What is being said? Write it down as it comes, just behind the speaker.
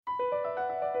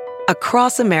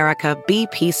Across America,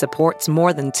 BP supports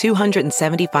more than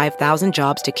 275,000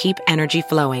 jobs to keep energy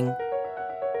flowing.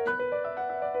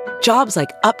 Jobs like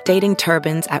updating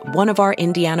turbines at one of our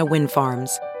Indiana wind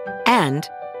farms and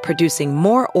producing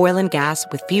more oil and gas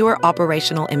with fewer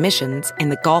operational emissions in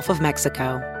the Gulf of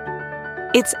Mexico.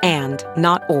 It's and,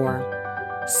 not or.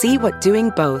 See what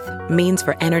doing both means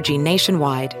for energy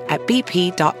nationwide at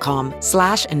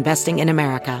bp.com/investing in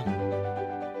America.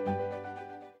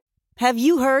 Have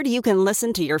you heard you can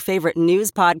listen to your favorite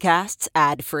news podcasts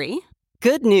ad-free?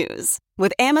 Good news.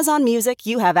 With Amazon Music,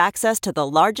 you have access to the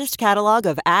largest catalog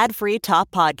of ad-free top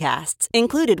podcasts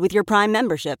included with your Prime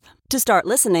membership. To start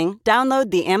listening, download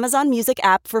the Amazon Music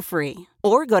app for free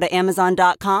or go to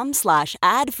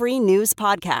amazon.com/ad-free news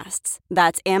podcasts.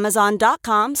 That's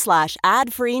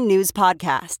amazon.com/ad-free news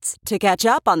podcasts to catch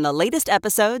up on the latest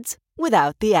episodes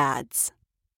without the ads.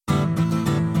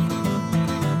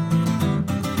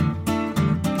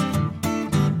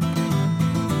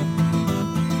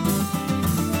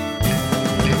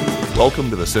 Welcome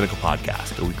to the Cynical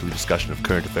Podcast, a weekly discussion of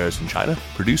current affairs in China,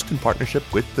 produced in partnership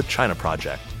with the China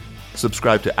Project.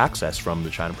 Subscribe to Access from the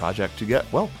China Project to get,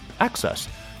 well, access.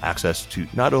 Access to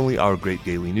not only our great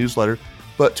daily newsletter,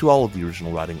 but to all of the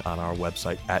original writing on our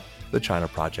website at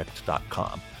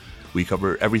thechinaproject.com. We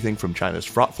cover everything from China's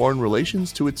fraught foreign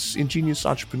relations to its ingenious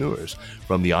entrepreneurs,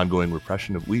 from the ongoing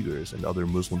repression of Uyghurs and other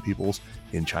Muslim peoples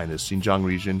in China's Xinjiang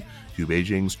region to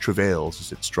Beijing's travails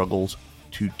as it struggles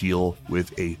to deal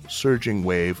with a surging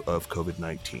wave of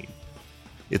COVID-19.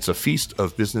 It's a feast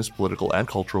of business, political, and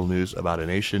cultural news about a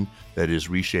nation that is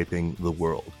reshaping the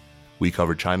world. We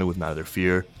cover China with neither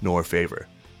fear nor favor.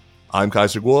 I'm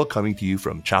Kaiser Kuo, coming to you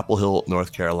from Chapel Hill,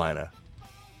 North Carolina.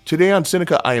 Today on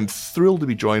Sinica, I am thrilled to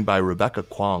be joined by Rebecca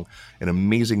Kuang, an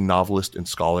amazing novelist and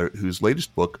scholar whose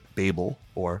latest book, Babel,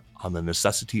 or On the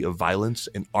Necessity of Violence,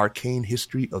 an Arcane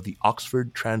History of the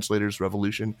Oxford Translators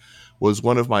Revolution, was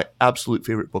one of my absolute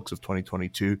favorite books of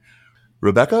 2022.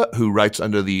 Rebecca, who writes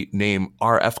under the name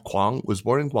R.F. Kuang, was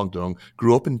born in Guangdong,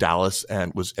 grew up in Dallas,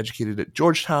 and was educated at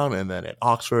Georgetown and then at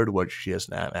Oxford, where she has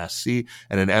an MSc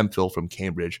and an MPhil from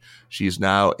Cambridge. She is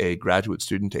now a graduate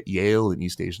student at Yale in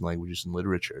East Asian Languages and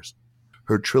Literatures.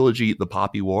 Her trilogy, The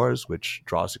Poppy Wars, which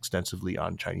draws extensively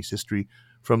on Chinese history,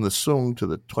 from the Song to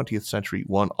the 20th century,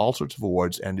 won all sorts of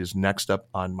awards and is next up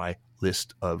on my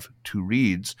list of to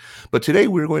reads. But today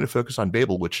we're going to focus on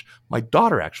Babel, which my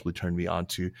daughter actually turned me on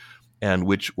to, and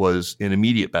which was an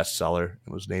immediate bestseller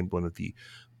and was named one of the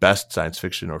best science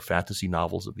fiction or fantasy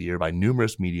novels of the year by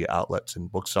numerous media outlets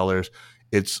and booksellers.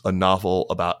 It's a novel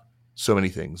about so many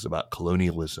things, about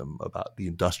colonialism, about the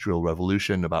Industrial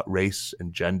Revolution, about race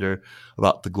and gender,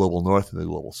 about the global North and the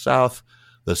global South,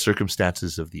 the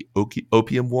circumstances of the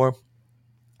Opium War.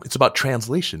 It's about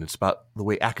translation. It's about the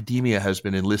way academia has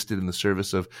been enlisted in the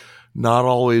service of not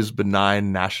always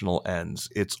benign national ends.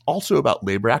 It's also about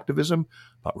labor activism,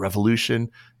 about revolution,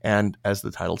 and, as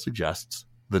the title suggests,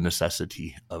 the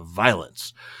necessity of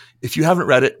violence. If you haven't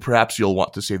read it, perhaps you'll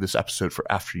want to save this episode for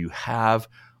after you have.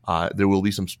 There will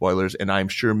be some spoilers, and I'm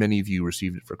sure many of you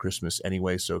received it for Christmas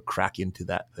anyway, so crack into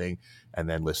that thing and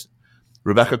then listen.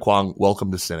 Rebecca Kuang,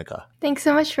 welcome to Sinica. Thanks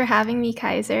so much for having me,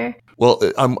 Kaiser. Well,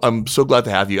 I'm so glad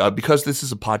to have you. Because this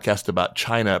is a podcast about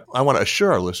China, I want to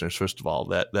assure our listeners, first of all,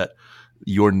 that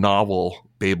your novel,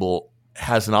 Babel,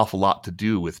 has an awful lot to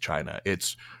do with China.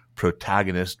 Its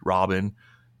protagonist, Robin,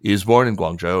 is born in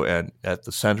Guangzhou, and at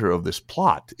the center of this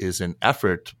plot is an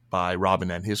effort by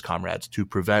Robin and his comrades to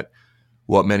prevent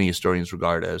what many historians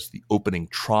regard as the opening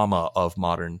trauma of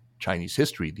modern Chinese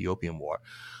history, the Opium War.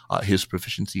 His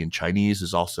proficiency in Chinese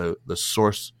is also the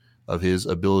source of his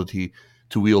ability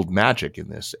to wield magic in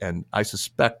this. And I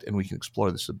suspect, and we can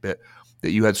explore this a bit,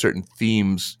 that you had certain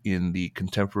themes in the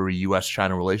contemporary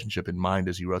U.S.-China relationship in mind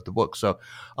as you wrote the book. So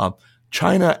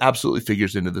China absolutely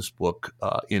figures into this book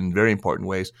in very important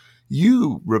ways.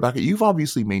 You, Rebecca, you've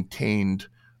obviously maintained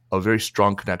a very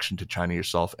strong connection to China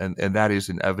yourself, and that is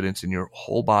in evidence in your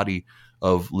whole body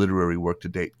of literary work to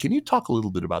date. Can you talk a little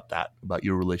bit about that, about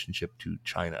your relationship to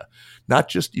China? Not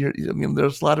just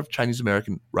there's a lot of Chinese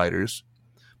American writers,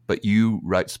 but you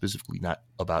write specifically not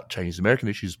about Chinese American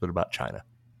issues, but about China.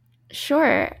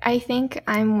 Sure. I think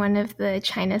I'm one of the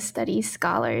China studies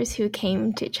scholars who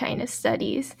came to China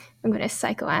studies. I'm going to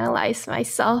psychoanalyze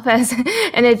myself as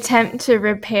an attempt to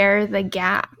repair the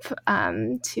gap,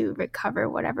 to recover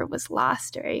whatever was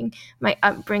lost during my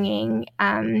upbringing.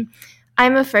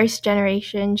 I'm a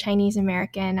first-generation Chinese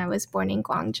American. I was born in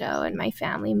Guangzhou, and my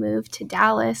family moved to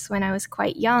Dallas when I was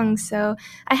quite young. So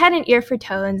I had an ear for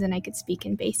tones, and I could speak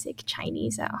in basic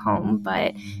Chinese at home.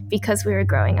 But because we were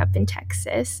growing up in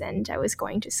Texas, and I was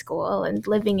going to school and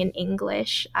living in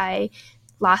English, I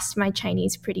lost my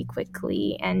Chinese pretty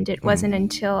quickly. And it wasn't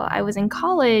until I was in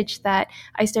college that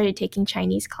I started taking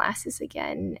Chinese classes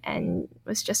again and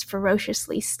was just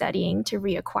ferociously studying to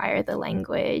reacquire the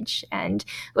language. And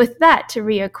with that, to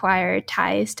reacquire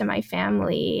ties to my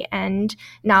family and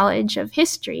knowledge of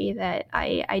history that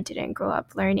I didn't grow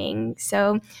up learning.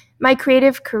 So my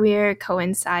creative career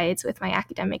coincides with my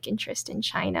academic interest in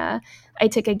China. I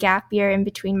took a gap year in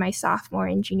between my sophomore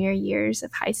and junior years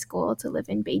of high school to live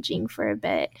in Beijing for a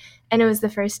bit. And it was the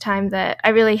first time that I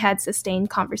really had sustained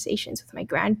conversations with my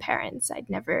grandparents. I'd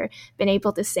never been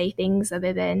able to say things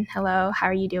other than, hello, how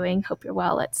are you doing? Hope you're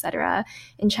well, etc.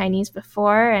 in Chinese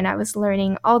before. And I was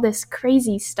learning all this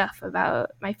crazy stuff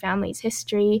about my family's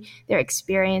history, their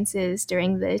experiences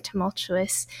during the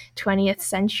tumultuous 20th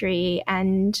century.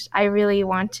 And I really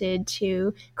wanted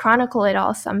to chronicle it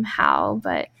all somehow,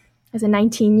 but as a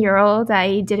 19-year-old,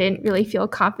 I didn't really feel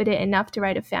confident enough to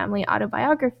write a family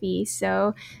autobiography.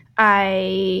 So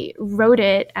I wrote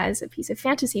it as a piece of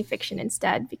fantasy fiction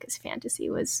instead, because fantasy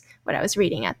was what I was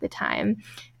reading at the time.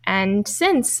 And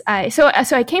since I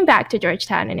came back to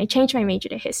Georgetown and I changed my major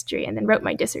to history and then wrote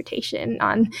my dissertation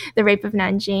on the rape of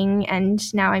Nanjing. And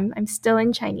now I'm still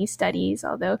in Chinese studies,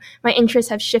 although my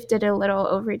interests have shifted a little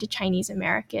over to Chinese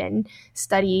American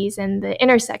studies and the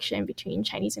intersection between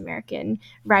Chinese American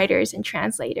writers and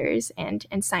translators and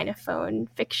Sinophone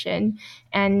fiction.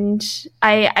 And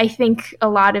I think a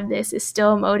lot of this is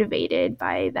still motivated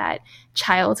by that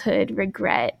childhood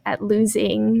regret at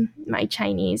losing my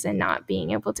Chinese and not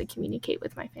being able to communicate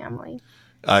with my family.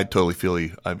 I totally feel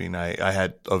you. I mean, I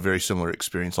had a very similar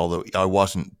experience, although I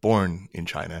wasn't born in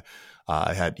China.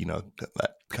 I had,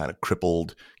 that kind of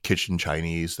crippled kitchen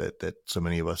Chinese that so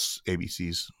many of us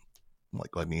ABCs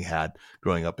like me had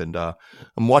growing up. And I'm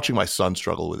watching my son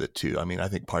struggle with it too. I mean, I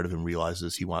think part of him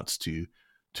realizes he wants to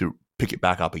pick it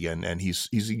back up again. And he's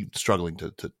struggling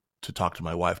to talk to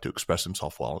my wife, to express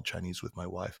himself well in Chinese with my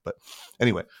wife. But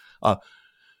anyway,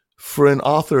 for an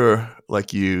author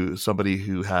like you, somebody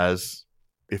who has,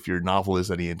 if your novel is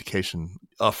any indication,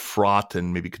 a fraught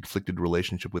and maybe conflicted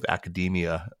relationship with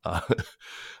academia,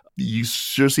 you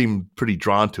sure seem pretty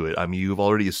drawn to it. I mean, you've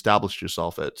already established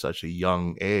yourself at such a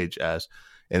young age as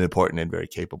an important and very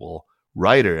capable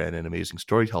writer and an amazing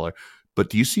storyteller.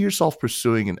 But do you see yourself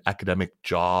pursuing an academic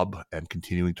job and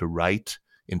continuing to write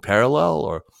in parallel,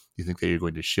 or do you think that you're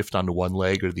going to shift onto one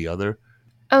leg or the other?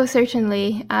 Oh,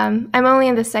 certainly. I'm only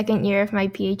in the second year of my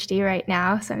PhD right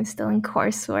now, so I'm still in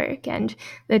coursework, and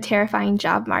the terrifying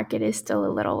job market is still a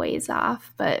little ways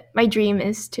off. But my dream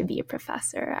is to be a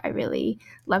professor. I really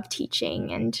love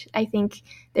teaching, and I think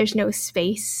there's no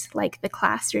space like the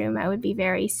classroom. I would be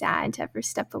very sad to ever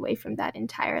step away from that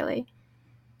entirely.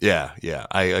 Yeah,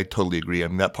 I totally agree. I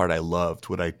mean, that part I loved.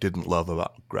 What I didn't love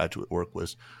about graduate work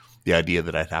was the idea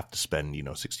that I'd have to spend,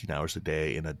 16 hours a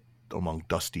day among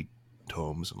dusty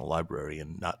tomes in a library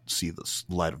and not see the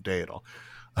light of day at all.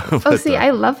 But,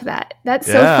 I love that. That's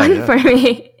so fun for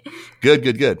me.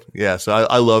 Good. Yeah, so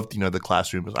I loved, the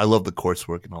classrooms. I love the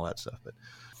coursework and all that stuff. But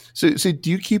so do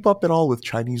you keep up at all with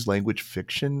Chinese language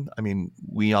fiction? I mean,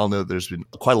 we all know there's been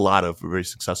quite a lot of very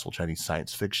successful Chinese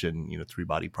science fiction, Three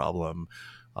Body Problem,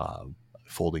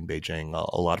 Folding Beijing,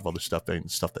 a lot of other stuff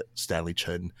that Stanley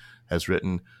Chen has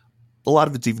written. A lot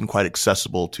of it's even quite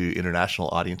accessible to international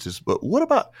audiences. But what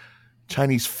about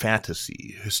Chinese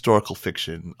fantasy, historical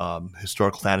fiction,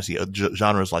 historical fantasy,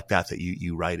 genres like that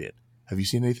you write in? Have you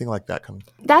seen anything like that coming?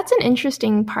 That's an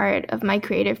interesting part of my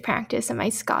creative practice and my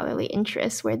scholarly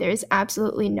interests where there's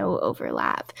absolutely no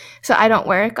overlap. So I don't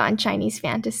work on Chinese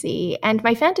fantasy, and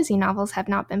my fantasy novels have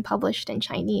not been published in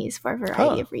Chinese for a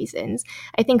variety of reasons.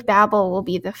 I think Babel will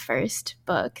be the first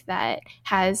book that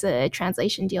has a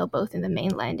translation deal both in the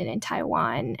mainland and in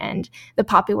Taiwan, and the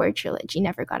Popular Trilogy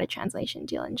never got a translation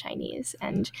deal in Chinese.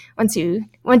 And once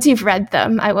you've read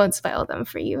them, I won't spoil them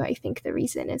for you. I think the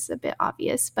reason is a bit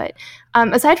obvious, but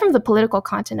aside from the political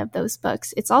content of those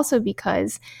books, it's also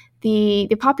because the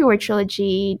Popular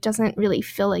Trilogy doesn't really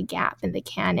fill a gap in the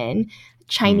canon.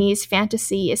 Chinese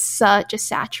fantasy is such a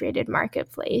saturated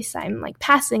marketplace. I'm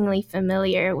passingly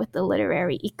familiar with the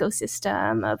literary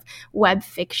ecosystem of web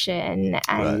fiction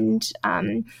and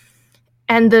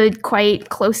and the quite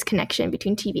close connection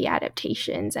between TV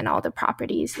adaptations and all the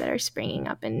properties that are springing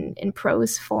up in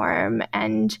prose form.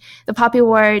 And the Poppy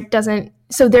War doesn't,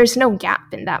 so there's no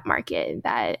gap in that market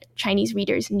that Chinese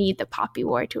readers need the Poppy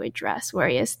War to address,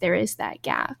 whereas there is that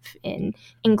gap in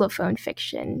Anglophone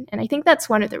fiction. And I think that's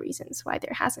one of the reasons why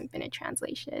there hasn't been a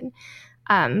translation.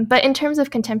 But in terms of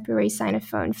contemporary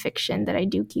Sinophone fiction that I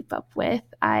do keep up with,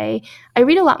 I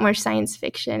read a lot more science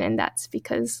fiction, and that's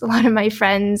because a lot of my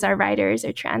friends are writers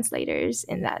or translators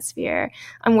in that sphere.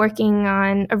 I'm working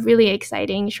on a really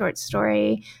exciting short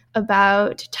story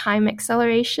about time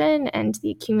acceleration and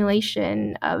the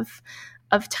accumulation of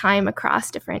time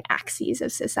across different axes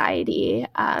of society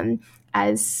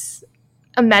as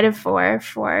a metaphor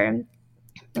for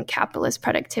capitalist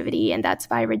productivity, and that's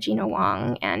by Regina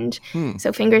Wang. And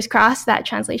so fingers crossed that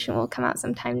translation will come out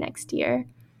sometime next year.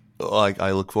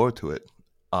 I look forward to it.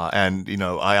 And,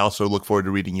 I also look forward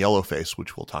to reading Yellowface,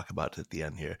 which we'll talk about at the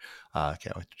end here.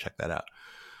 Can't wait to check that out.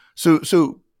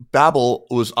 So Babel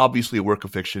was obviously a work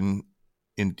of fiction,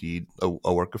 indeed,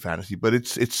 a work of fantasy, but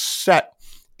it's set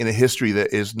in a history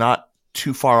that is not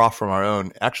too far off from our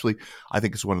own. Actually, I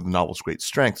think it's one of the novel's great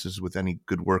strengths, is with any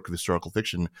good work of historical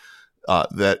fiction,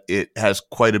 that it has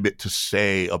quite a bit to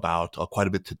say about, quite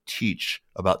a bit to teach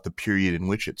about the period in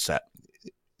which it's set,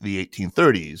 the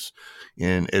 1830s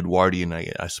in Edwardian,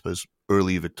 I suppose,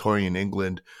 early Victorian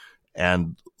England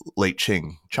and late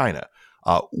Qing China.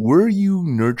 Were you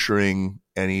nurturing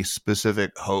any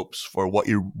specific hopes for what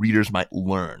your readers might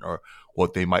learn or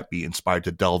what they might be inspired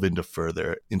to delve into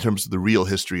further in terms of the real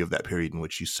history of that period in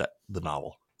which you set the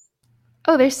novel?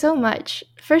 Oh, there's so much.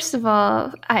 First of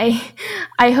all, I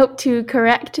hope to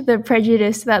correct the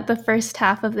prejudice that the first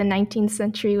half of the 19th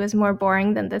century was more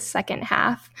boring than the second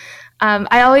half.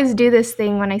 I always do this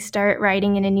thing when I start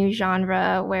writing in a new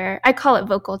genre where I call it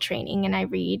vocal training, and I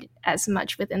read as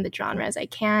much within the genre as I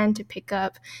can to pick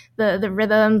up the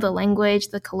rhythm, the language,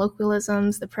 the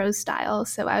colloquialisms, the prose style.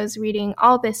 So I was reading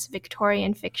all this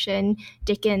Victorian fiction,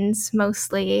 Dickens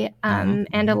mostly, and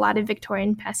a lot of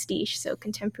Victorian pastiche, so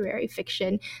contemporary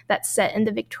fiction that's set in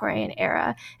the Victorian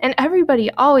era. And everybody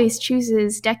always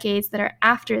chooses decades that are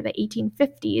after the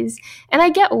 1850s. And I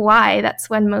get why.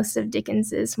 That's when most of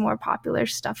Dickens's more popular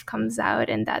stuff comes out,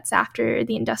 and that's after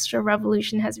the Industrial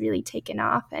Revolution has really taken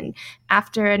off, and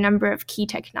after a number of key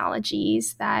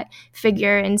technologies that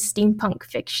figure in steampunk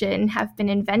fiction have been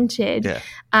invented. Yeah.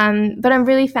 But I'm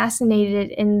really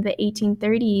fascinated in the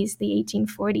 1830s, the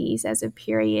 1840s as a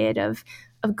period of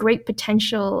great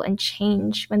potential and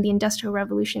change, when the Industrial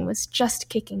Revolution was just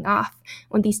kicking off,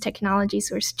 when these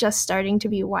technologies were just starting to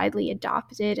be widely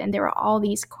adopted, and there were all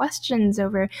these questions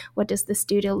over what does this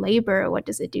do to labor, what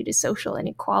does it do to social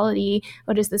inequality,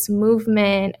 what does this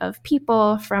movement of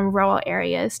people from rural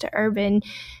areas to urban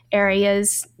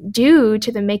areas do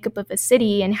to the makeup of a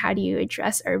city, and how do you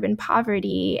address urban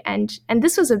poverty? And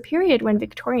this was a period when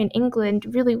Victorian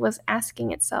England really was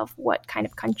asking itself what kind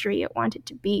of country it wanted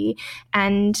to be.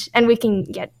 And we can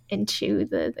get into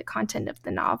the content of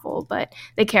the novel, but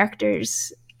the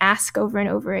characters ask over and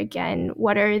over again,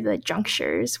 what are the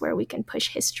junctures where we can push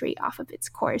history off of its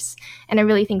course? And I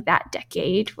really think that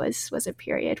decade was a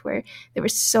period where there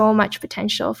was so much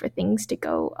potential for things to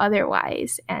go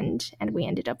otherwise, and we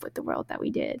ended up with the world that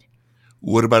we did.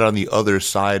 What about on the other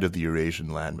side of the Eurasian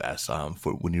landmass,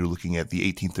 for when you're looking at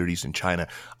the 1830s in China?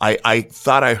 I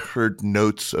thought I heard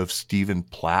notes of Stephen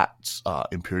Platt's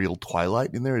Imperial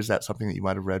Twilight in there. Is that something that you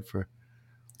might have read for?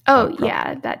 Oh,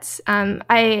 yeah, that's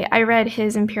I read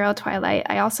his Imperial Twilight.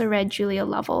 I also read Julia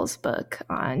Lovell's book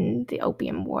on the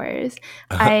Opium Wars.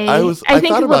 I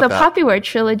think the Poppy War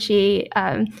trilogy,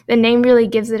 the name really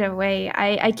gives it away.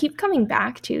 I keep coming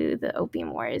back to the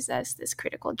Opium Wars as this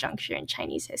critical juncture in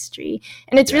Chinese history,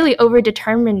 and it's really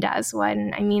overdetermined as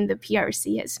one. I mean, the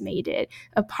PRC has made it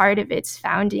a part of its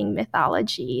founding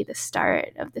mythology, the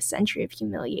start of the century of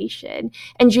humiliation.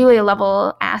 And Julia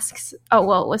Lovell asks, oh,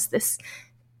 well, was this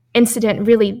incident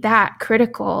really that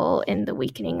critical in the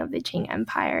weakening of the Qing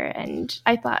Empire? And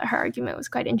I thought her argument was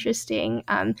quite interesting.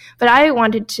 But I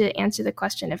wanted to answer the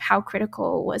question of how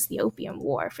critical was the Opium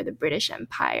War for the British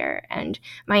Empire. And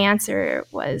my answer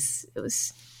was it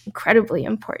was incredibly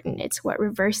important. It's what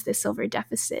reversed the silver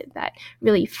deficit that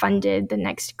really funded the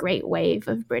next great wave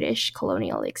of British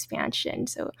colonial expansion.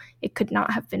 So it could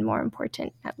not have been more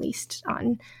important, at least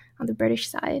on the British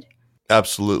side.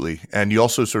 Absolutely. And you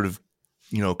also sort of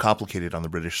complicated on the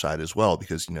British side as well,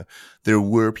 because, there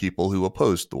were people who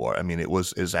opposed the war. I mean, it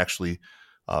was actually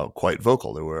quite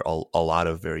vocal. There were a lot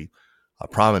of very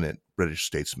prominent British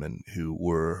statesmen who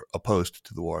were opposed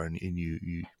to the war, and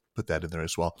you put that in there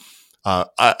as well.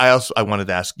 I wanted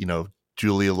to ask,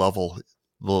 Julia Lovell,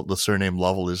 the surname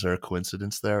Lovell. Is there a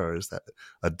coincidence there, or is that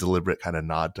a deliberate kind of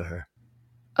nod to her?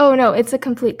 Oh no, it's a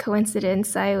complete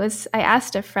coincidence. I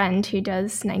asked a friend who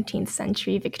does 19th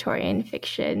century Victorian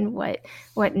fiction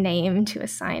what name to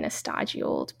assign a stodgy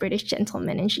old British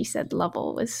gentleman, and she said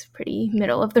Lovell was pretty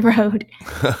middle of the road.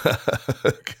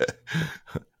 Okay.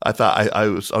 I thought I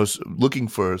was looking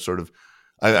for sort of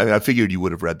I figured you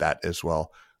would have read that as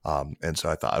well, and so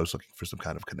I thought I was looking for some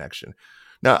kind of connection.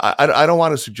 Now I don't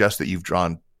want to suggest that you've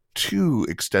drawn too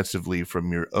extensively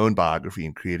from your own biography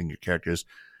in creating your characters.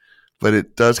 But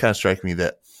it does kind of strike me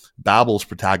that Babel's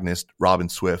protagonist, Robin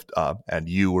Swift, and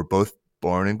you were both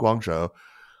born in Guangzhou,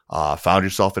 found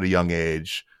yourself at a young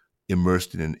age,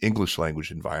 immersed in an English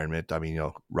language environment. I mean,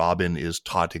 Robin is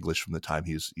taught English from the time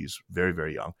he's very,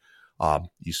 very young.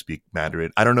 You speak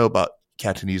Mandarin. I don't know about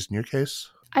Cantonese in your case.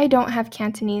 I don't have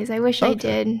Cantonese. I wish I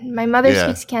did. My mother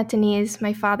speaks Cantonese.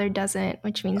 My father doesn't,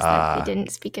 which means that they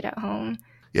didn't speak it at home.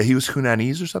 Yeah, he was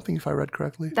Hunanese or something, if I read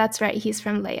correctly. That's right. He's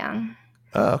from Leyang.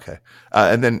 Oh, okay.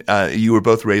 And then you were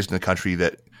both raised in a country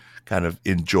that kind of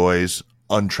enjoys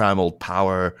untrammeled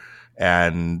power,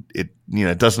 and it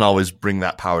doesn't always bring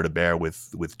that power to bear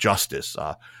with justice.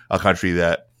 A country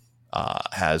that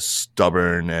has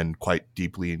stubborn and quite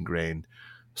deeply ingrained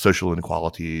social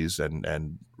inequalities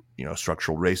and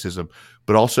structural racism,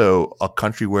 but also a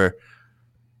country where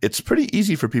it's pretty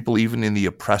easy for people, even in the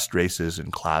oppressed races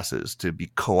and classes, to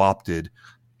be co-opted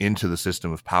into the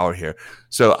system of power here.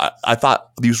 So I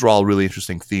thought these were all really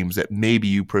interesting themes that maybe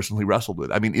you personally wrestled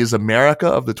with. I mean, is America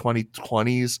of the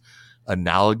 2020s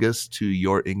analogous to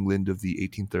your England of the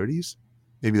 1830s?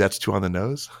 Maybe that's too on the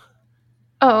nose.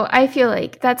 Oh, I feel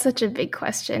like that's such a big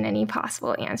question. Any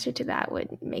possible answer to that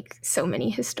would make so many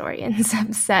historians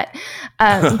upset.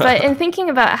 But in thinking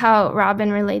about how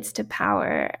Robin relates to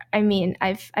power, I mean,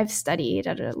 I've studied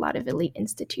at a lot of elite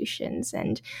institutions,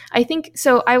 and I think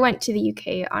so. I went to the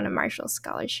UK on a Marshall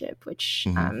Scholarship, which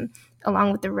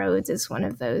along with the Rhodes, is one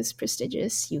of those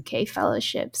prestigious UK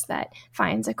fellowships that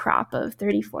finds a crop of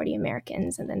 30, 40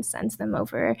 Americans and then sends them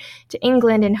over to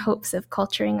England in hopes of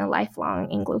culturing a lifelong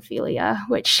Anglophilia,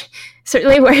 which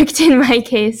certainly worked in my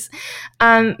case.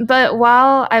 But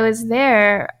while I was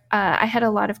there, I had a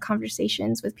lot of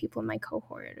conversations with people in my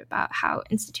cohort about how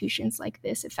institutions like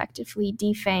this effectively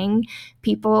defang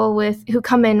people who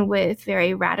come in with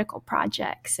very radical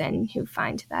projects and who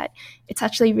find that it's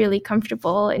actually really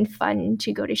comfortable and fun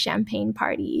to go to champagne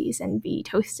parties and be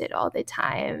toasted all the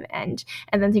time, and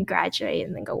then to graduate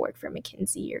and then go work for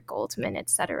McKinsey or Goldman,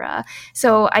 etc.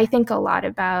 So I think a lot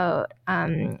about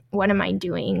what am I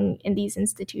doing in these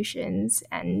institutions,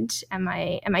 and am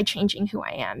I changing who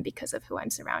I am because of who I'm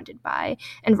surrounded by.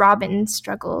 And Robin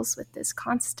struggles with this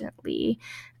constantly.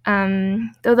 Though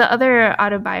the other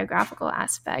autobiographical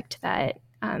aspect that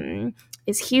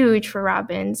is huge for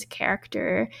Robin's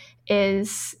character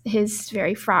is his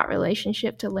very fraught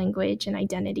relationship to language and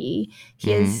identity.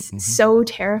 He is so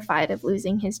terrified of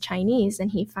losing his Chinese,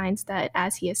 and he finds that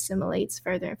as he assimilates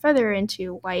further and further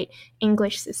into white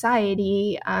English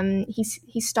society,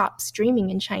 he stops dreaming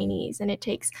in Chinese, and it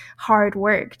takes hard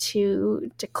work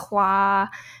to claw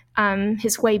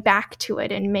his way back to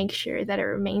it and make sure that it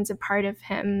remains a part of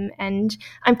him. And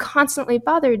I'm constantly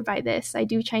bothered by this. I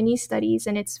do Chinese studies,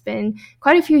 and it's been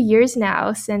quite a few years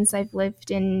now since I've lived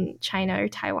in China or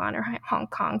Taiwan or Hong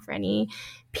Kong for any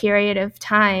period of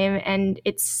time. And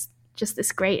it's just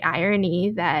this great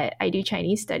irony that I do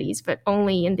Chinese studies, but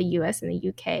only in the US and the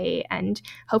UK, and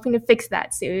hoping to fix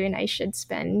that soon. I should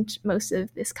spend most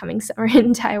of this coming summer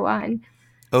in Taiwan.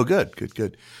 Oh,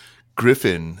 good.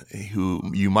 Griffin, who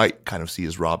you might kind of see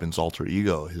as Robin's alter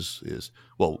ego, is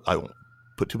well, I won't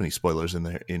put too many spoilers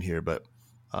in here, but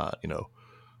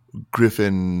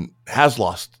Griffin has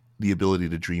lost the ability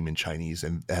to dream in Chinese,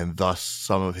 and thus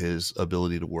some of his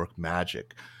ability to work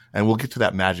magic. And we'll get to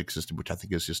that magic system, which I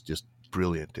think is just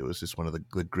brilliant. It was just one of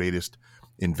the greatest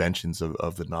inventions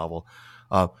of the novel.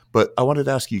 But I wanted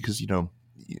to ask you, because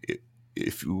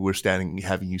if we're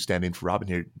having you stand in for Robin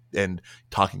here and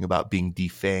talking about being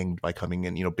defanged by coming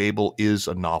in, Babel is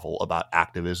a novel about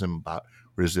activism, about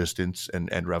resistance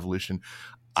and revolution.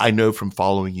 I know from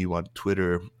following you on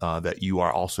Twitter that you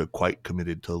are also quite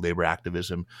committed to labor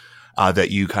activism, that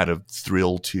you kind of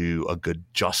thrill to a good,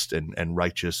 just and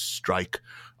righteous strike,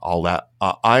 all that.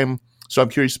 I'm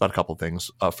curious about a couple of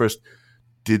things. First,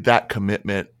 did that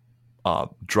commitment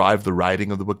drive the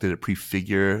writing of the book? Did it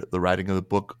prefigure the writing of the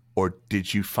book? Or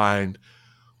did you find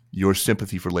your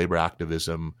sympathy for labor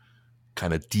activism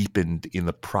kind of deepened in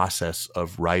the process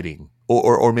of writing,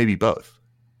 or maybe both?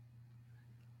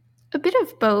 A bit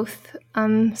of both.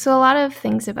 So a lot of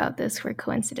things about this were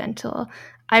coincidental.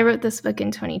 I wrote this book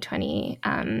in 2020.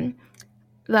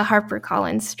 The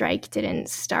HarperCollins strike didn't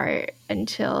start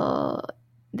until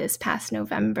this past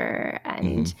November,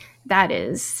 and that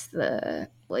is the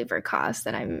labor cause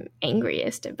that I'm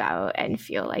angriest about and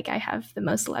feel like I have the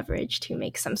most leverage to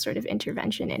make some sort of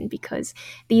intervention in, because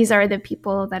these are the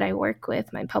people that I work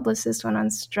with. My publicist went on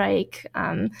strike.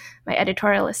 My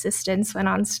editorial assistants went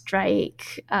on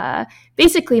strike.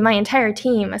 Basically, my entire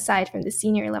team, aside from the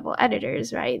senior level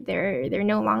editors, right, they're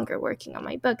no longer working on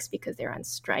my books because they're on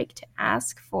strike to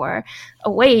ask for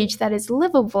a wage that is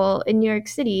livable in New York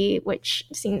City, which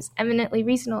seems eminently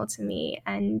reasonable to me.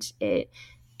 And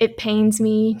it pains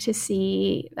me to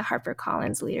see the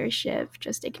HarperCollins leadership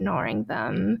just ignoring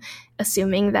them,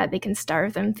 assuming that they can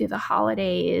starve them through the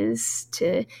holidays,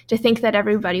 to think that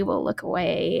everybody will look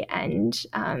away, and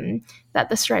that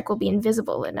the strike will be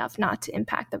invisible enough not to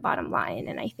impact the bottom line.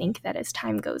 And I think that as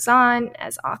time goes on,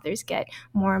 as authors get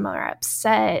more and more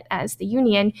upset, as the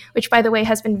union, which by the way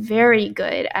has been very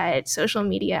good at social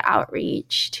media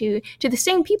outreach to the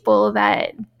same people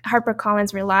that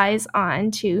HarperCollins relies on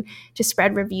to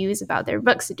spread reviews about their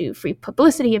books, to do free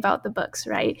publicity about the books,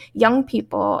 right? Young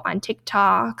people on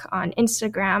TikTok, on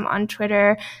Instagram, on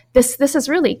Twitter, this has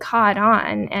really caught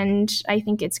on, and I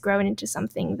think it's grown into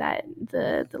something that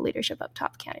the leadership up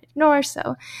top can't ignore.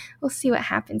 So we'll see what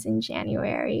happens in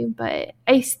January. But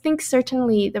I think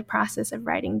certainly the process of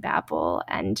writing Babel,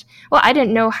 and well, I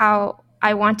didn't know how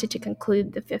I wanted to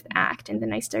conclude the fifth act. And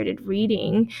then I started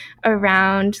reading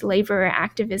around labor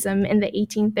activism in the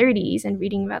 1830s and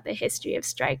reading about the history of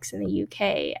strikes in the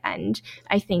UK. And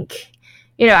I think,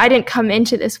 I didn't come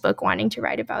into this book wanting to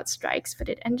write about strikes, but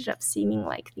it ended up seeming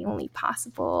like the only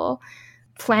possible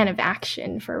plan of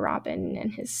action for Robin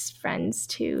and his friends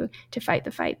to fight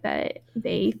the fight that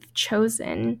they've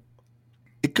chosen.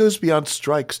 It goes beyond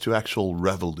strikes to actual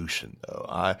revolution, though.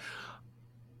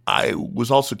 I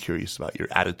was also curious about your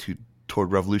attitude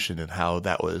toward revolution and how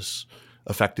that was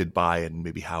affected by, and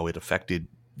maybe how it affected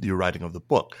your writing of the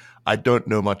book. I don't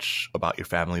know much about your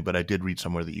family, but I did read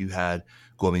somewhere that you had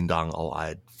Kuomintang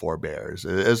allied forebears,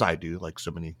 as I do, like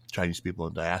so many Chinese people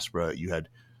in diaspora. You had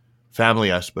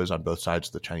family, I suppose, on both sides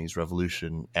of the Chinese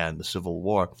Revolution and the Civil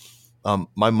War.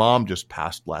 My mom just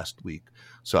passed last week,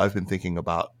 so I've been thinking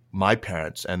about my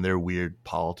parents and their weird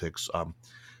politics.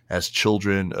 As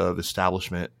children of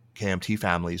establishment KMT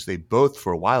families, they both,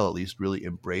 for a while at least, really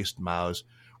embraced Mao's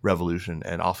revolution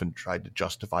and often tried to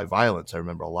justify violence. I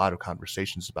remember a lot of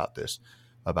conversations about this,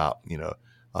 about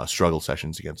struggle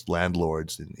sessions against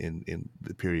landlords in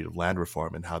the period of land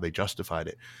reform and how they justified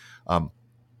it.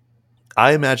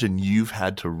 I imagine you've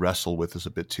had to wrestle with this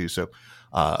a bit too. So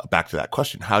back to that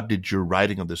question, how did your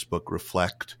writing of this book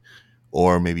reflect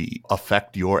or maybe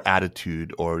affect your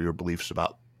attitude or your beliefs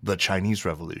about the Chinese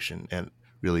Revolution and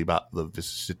really about the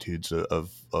vicissitudes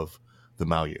of the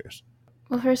Mao years?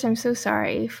 Well, first, I'm so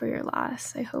sorry for your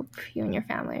loss. I hope you and your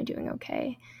family are doing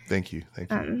okay. Thank you.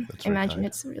 I imagine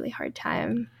it's a really hard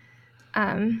time.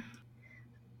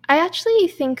 I actually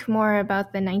think more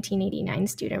about the 1989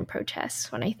 student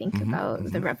protests when I think about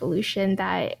the revolution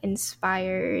that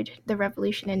inspired the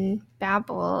revolution in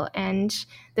Babel. And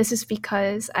this is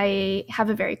because I have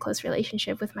a very close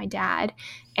relationship with my dad.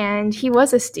 And he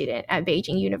was a student at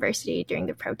Beijing University during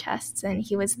the protests. And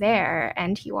he was there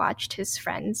and he watched his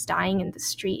friends dying in the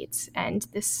streets. And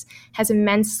this has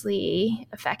immensely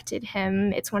affected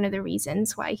him. It's one of the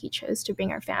reasons why he chose to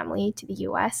bring our family to the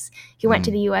U.S. He went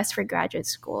to the U.S. for graduate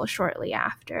school shortly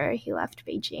after he left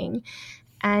Beijing.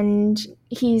 And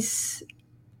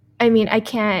I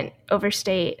can't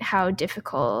overstate how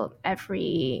difficult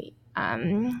every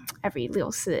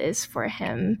Liu Si is for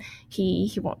him.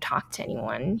 He won't talk to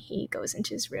anyone. He goes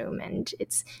into his room and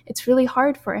it's really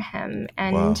hard for him.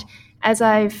 And as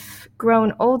I've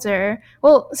grown older,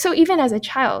 so even as a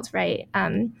child, right,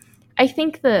 I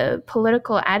think the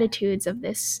political attitudes of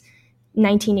this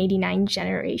 1989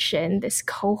 generation, this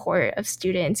cohort of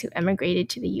students who emigrated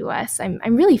to the US,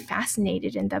 I'm really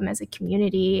fascinated in them as a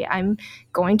community. I'm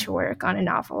going to work on a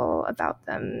novel about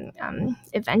them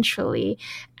eventually.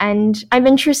 And I'm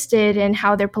interested in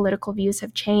how their political views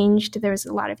have changed. There was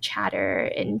a lot of chatter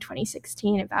in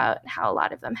 2016 about how a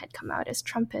lot of them had come out as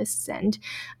Trumpists. And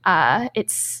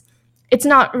it's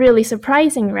not really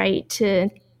surprising, right, to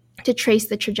trace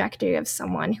the trajectory of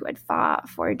someone who had fought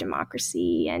for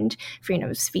democracy and freedom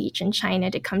of speech in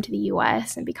China to come to the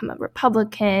US and become a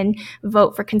Republican,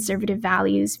 vote for conservative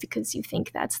values because you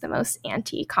think that's the most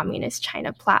anti-communist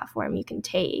China platform you can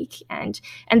take. And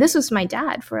this was my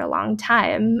dad for a long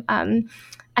time.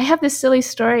 I have this silly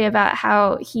story about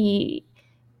how he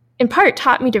in part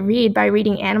taught me to read by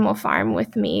reading Animal Farm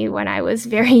with me when I was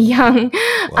very young.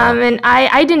 Wow. And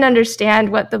I didn't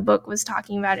understand what the book was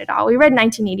talking about at all. We read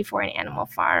 1984 in Animal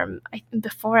Farm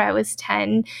before I was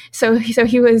 10. So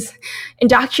he was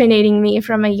indoctrinating me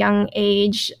from a young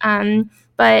age.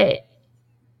 But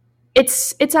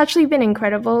it's actually been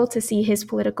incredible to see his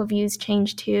political views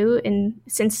change too. And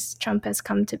since Trump has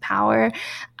come to power,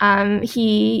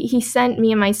 he sent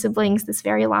me and my siblings this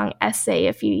very long essay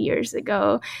a few years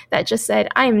ago that just said,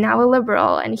 "I am now a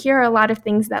liberal, and here are a lot of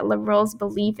things that liberals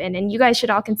believe in, and you guys should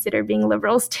all consider being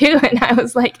liberals too." And I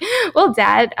was like, "Well,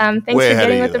 Dad, thanks Way for ahead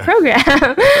getting of with you the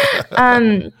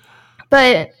program."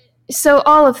 But so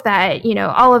all of that,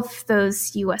 all of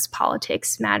those U.S.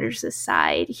 politics matters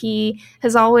aside, he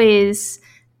has always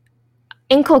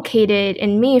inculcated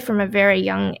in me from a very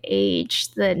young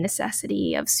age the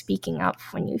necessity of speaking up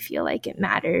when you feel like it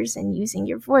matters and using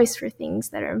your voice for things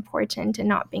that are important and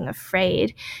not being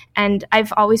afraid. And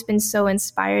I've always been so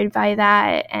inspired by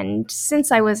that. And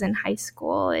since I was in high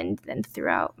school and then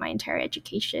throughout my entire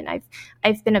education,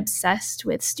 I've been obsessed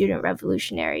with student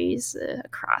revolutionaries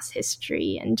across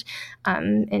history and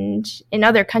in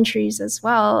other countries as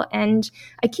well. And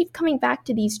I keep coming back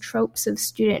to these tropes of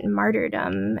student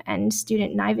martyrdom and student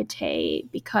naivete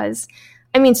because,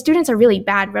 students are really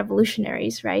bad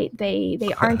revolutionaries, right? They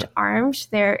aren't armed.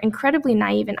 They're incredibly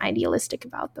naive and idealistic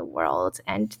about the world,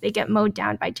 and they get mowed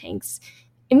down by tanks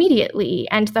immediately.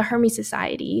 And the Hermes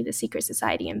Society, the secret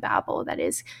society in Babel that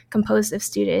is composed of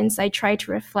students, I try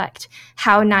to reflect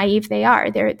how naive they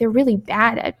are. They're really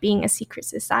bad at being a secret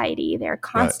society. They're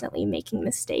constantly making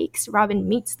mistakes. Robin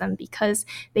meets them because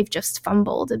they've just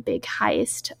fumbled a big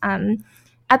heist.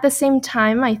 At the same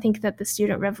time, I think that the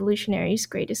student revolutionary's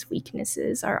greatest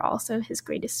weaknesses are also his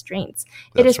greatest strengths.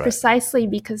 It is precisely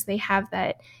because they have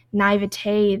that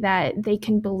naivete that they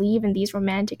can believe in these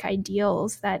romantic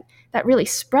ideals that really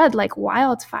spread like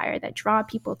wildfire, that draw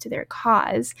people to their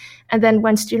cause. And then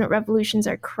when student revolutions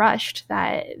are crushed,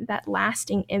 that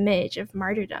lasting image of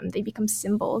martyrdom, they become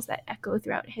symbols that echo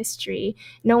throughout history.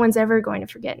 No one's ever going to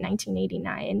forget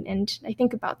 1989. And I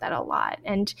think about that a lot.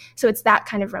 And so it's that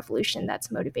kind of revolution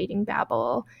that's motivating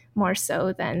Babel more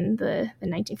so than the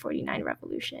 1949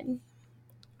 revolution.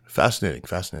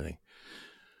 Fascinating.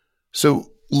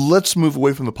 So let's move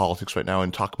away from the politics right now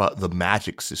and talk about the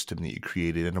magic system that you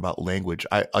created and about language.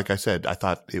 Like I said, I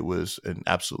thought it was an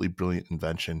absolutely brilliant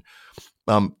invention.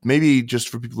 Maybe just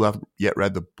for people who haven't yet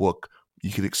read the book,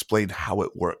 you could explain how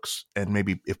it works, and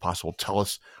maybe, if possible, tell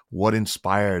us what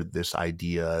inspired this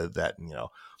idea that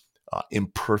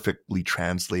imperfectly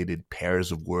translated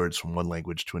pairs of words from one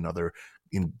language to another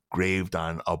engraved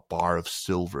on a bar of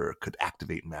silver could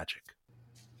activate magic.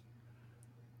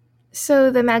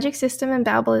 So the magic system in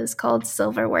Babel is called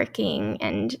silver working,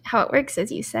 and how it works,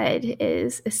 as you said,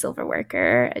 is a silver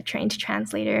worker, a trained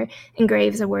translator,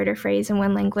 engraves a word or phrase in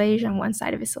one language on one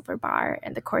side of a silver bar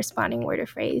and the corresponding word or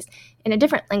phrase in a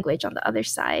different language on the other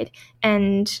side.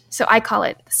 And so I call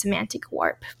it the semantic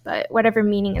warp, but whatever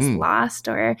meaning is lost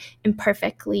or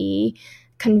imperfectly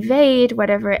conveyed,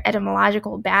 whatever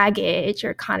etymological baggage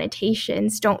or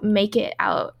connotations don't make it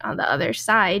out on the other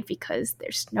side, because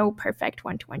there's no perfect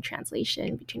one-to-one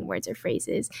translation between words or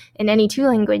phrases. In any two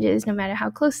languages, no matter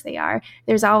how close they are,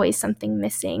 there's always something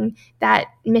missing. That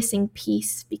missing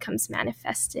piece becomes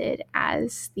manifested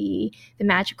as the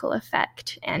magical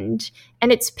effect. And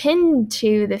it's pinned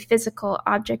to the physical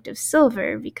object of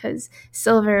silver, because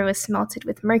silver was smelted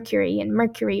with mercury, and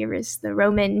mercury was the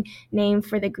Roman name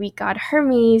for the Greek god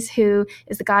Hermes, who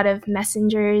is the god of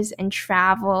messengers and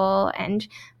travel. And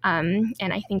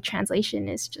I think translation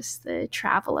is just the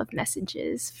travel of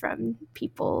messages from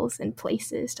peoples and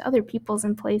places to other peoples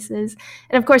and places.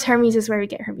 And of course, Hermes is where we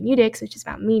get hermeneutics, which is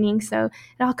about meaning. So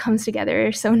it all comes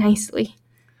together so nicely.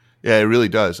 Yeah, it really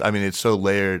does. It's so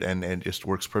layered and just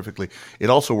works perfectly. It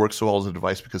also works so well as a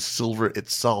device because silver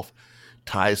itself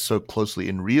ties so closely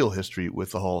in real history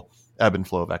with the whole ebb and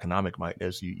flow of economic might,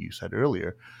 as you said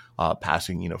earlier,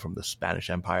 passing from the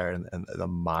Spanish Empire and the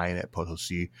mine at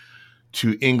Potosi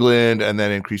to England, and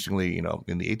then increasingly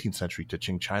in the 18th century to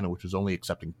Qing China, which was only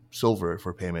accepting silver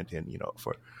for payment in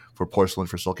for porcelain,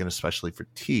 for silk, and especially for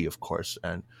tea, of course.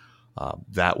 And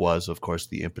that was, of course,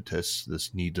 the impetus,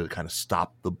 this need to kind of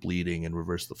stop the bleeding and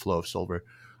reverse the flow of silver.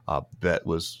 That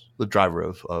was the driver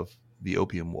of the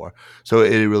Opium War. So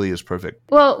it really is perfect.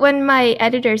 Well, when my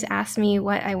editors asked me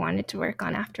what I wanted to work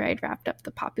on after I'd wrapped up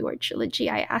the Poppy War trilogy,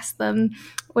 I asked them,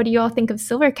 "What do you all think of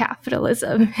silver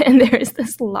capitalism?" And there was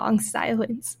this long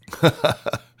silence.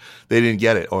 They didn't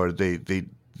get it, or they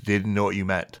they didn't know what you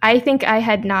meant. I think I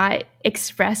had not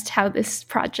expressed how this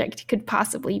project could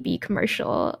possibly be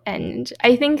commercial. And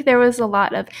I think there was a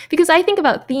lot of, because I think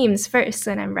about themes first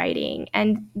when I'm writing.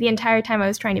 And the entire time I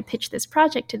was trying to pitch this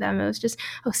project to them, it was just,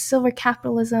 silver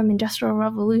capitalism, industrial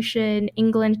revolution,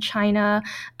 England, China.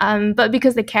 But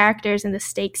because the characters and the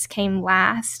stakes came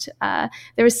last, there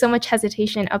was so much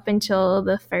hesitation up until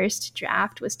the first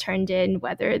draft was turned in,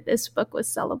 whether this book was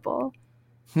sellable.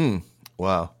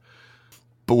 Wow.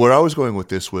 But where I was going with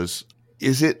this was,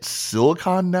 is it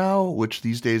silicon now, which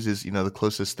these days is, the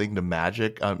closest thing to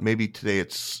magic? Maybe today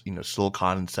it's,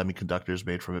 silicon and semiconductors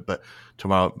made from it, but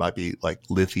tomorrow it might be like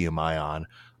lithium ion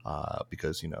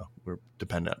because, we're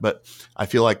dependent. But I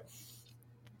feel like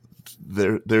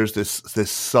there's this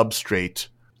substrate,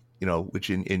 which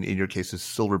in your case is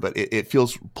silver, but it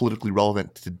feels politically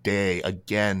relevant today,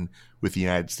 again, with the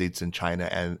United States and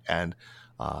China and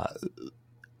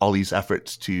all these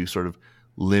efforts to sort of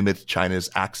limit China's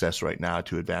access right now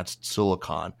to advanced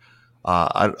silicon.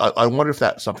 I wonder if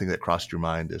that's something that crossed your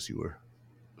mind as you were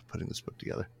putting this book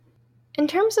together. In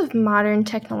terms of modern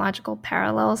technological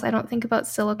parallels, I don't think about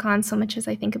silicon so much as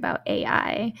I think about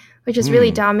AI, which has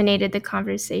really dominated the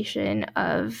conversation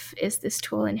of, is this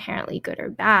tool inherently good or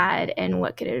bad, and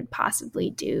what could it possibly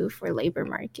do for labor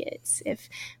markets if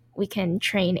we can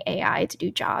train AI to do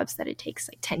jobs that it takes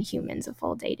like 10 humans a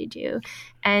full day to do.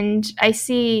 And I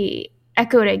see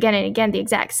echoed again and again the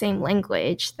exact same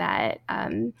language that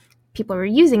people were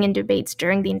using in debates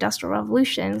during the Industrial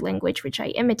Revolution, language which I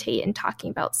imitate in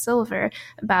talking about silver,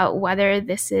 about whether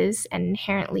this is an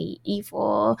inherently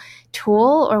evil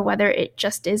tool or whether it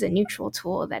just is a neutral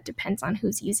tool that depends on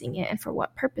who's using it and for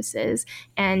what purposes.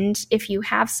 And if you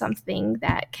have something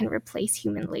that can replace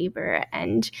human labor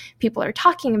and people are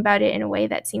talking about it in a way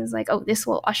that seems like, this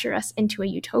will usher us into a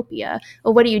utopia,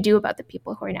 well, what do you do about the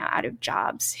people who are now out of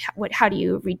jobs? How do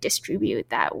you redistribute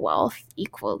that wealth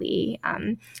equally?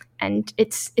 And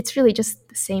it's really just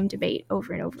the same debate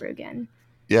over and over again.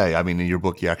 Yeah, I mean, in your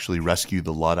book, you actually rescue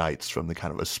the Luddites from the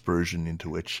kind of aspersion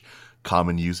into which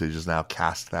common usage has now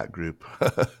cast that group.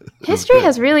 History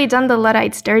has really done the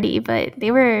Luddites dirty, but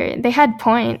they had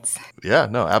points. Yeah,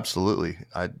 no, absolutely.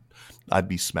 I'd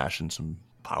be smashing some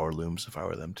power looms if I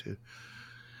were them too.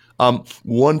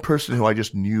 One person who I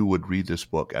just knew would read this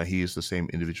book, and he is the same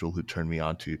individual who turned me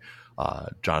on to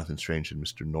Jonathan Strange and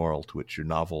Mr. Norrell, to which your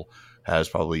novel has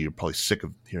you're probably sick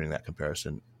of hearing that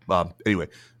comparison. Anyway,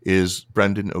 is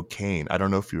Brendan O'Kane. I don't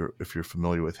know if you're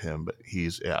familiar with him, but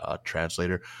he's a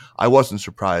translator. I wasn't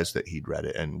surprised that he'd read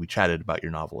it, and we chatted about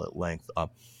your novel at length.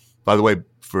 By the way,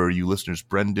 for you listeners,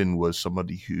 Brendan was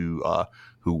somebody who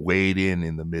weighed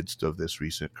in the midst of this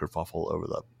recent kerfuffle over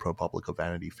the ProPublica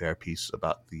Vanity Fair piece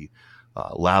about the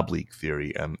lab leak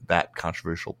theory, and that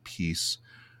controversial piece,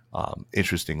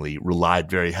 interestingly, relied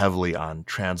very heavily on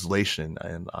translation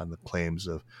and on the claims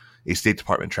of a State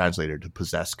Department translator to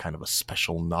possess kind of a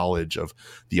special knowledge of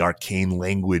the arcane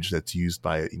language that's used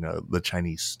by the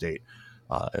Chinese state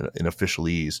in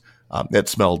officialese. That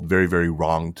smelled very, very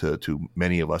wrong to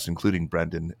many of us, including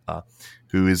Brendan,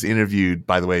 who is interviewed,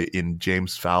 by the way, in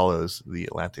James Fallows, The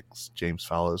Atlantic's James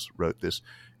Fallows wrote this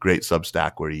great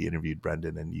Substack where he interviewed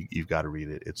Brendan, and you've got to read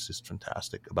it. It's just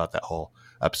fantastic about that whole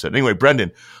episode. Anyway,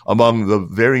 Brendan, among the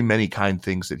very many kind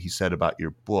things that he said about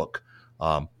your book,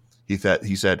 he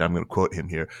said, I'm going to quote him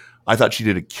here, "I thought she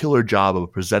did a killer job of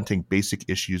presenting basic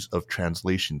issues of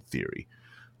translation theory."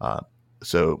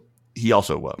 So he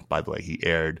also, by the way, he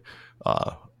aired,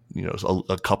 a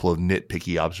couple of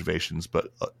nitpicky observations, but,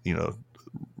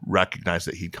 recognized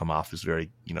that he'd come off as very,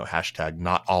 hashtag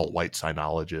not all white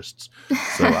sinologists.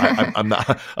 So I'm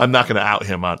not going to out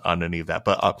him on any of that.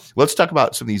 But let's talk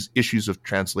about some of these issues of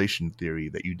translation theory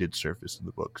that you did surface in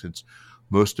the book, since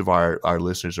most of our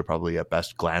listeners are probably at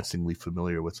best glancingly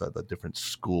familiar with the different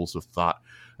schools of thought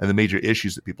and the major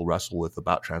issues that people wrestle with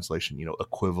about translation,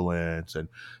 equivalence and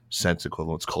sense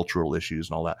equivalence, cultural issues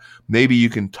and all that. Maybe you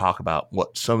can talk about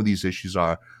what some of these issues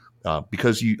are,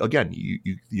 because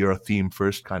you're a theme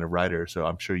first kind of writer. So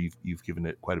I'm sure you've given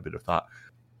it quite a bit of thought.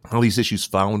 How these issues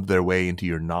found their way into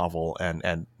your novel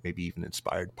and maybe even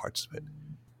inspired parts of it.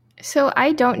 So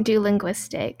I don't do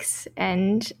linguistics,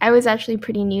 and I was actually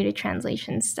pretty new to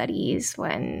translation studies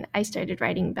when I started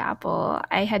writing Babel.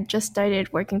 I had just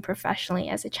started working professionally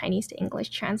as a Chinese to English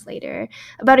translator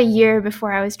about a year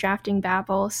before I was drafting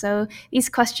Babel, so these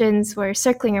questions were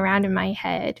circling around in my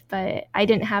head, but I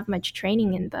didn't have much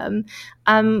training in them,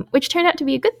 which turned out to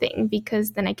be a good thing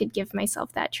because then I could give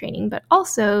myself that training, but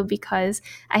also because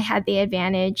I had the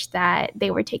advantage that they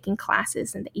were taking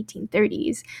classes in the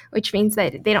 1830s, which means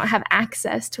that they don't have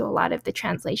access to a lot of the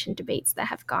translation debates that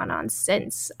have gone on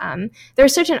since. There are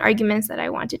certain arguments that I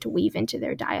wanted to weave into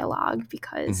their dialogue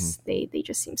because they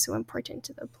just seem so important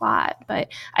to the plot, but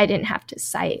I didn't have to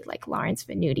cite like Lawrence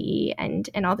Venuti and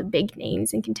all the big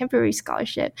names in contemporary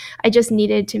scholarship. I just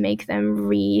needed to make them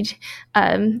read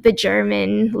the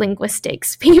German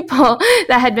linguistics people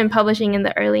that had been publishing in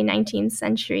the early 19th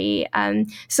century.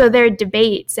 So their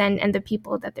debates and the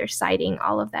people that they're citing,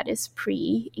 all of that is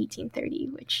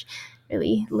pre-1830, which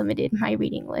really limited my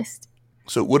reading list.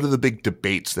 So what are the big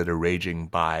debates that are raging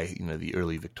by, the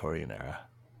early Victorian era?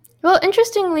 Well,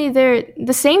 interestingly, they're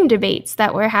the same debates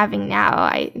that we're having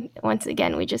now. Once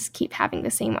again, we just keep having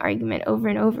the same argument over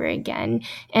and over again.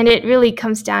 And it really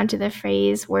comes down to the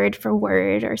phrase word for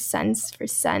word or sense for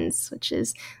sense, which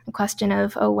is a question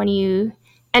of, when you...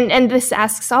 And this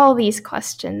asks all these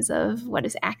questions of what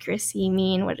does accuracy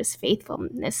mean? What does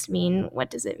faithfulness mean? What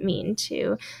does it mean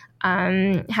to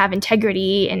have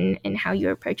integrity in how you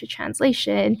approach a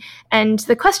translation? And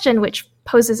the question which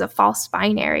poses a false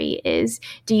binary is,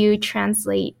 do you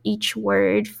translate each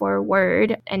word for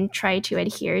word and try to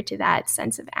adhere to that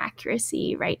sense of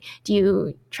accuracy, right? Do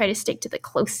you try to stick to the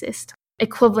closest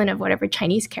equivalent of whatever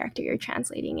Chinese character you're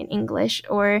translating in English,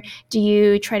 or do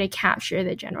you try to capture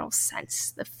the general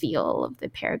sense, the feel of the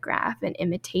paragraph and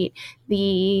imitate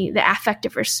the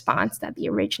affective response that the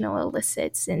original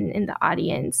elicits in the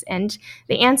audience? And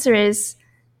the answer is,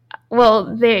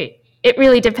 it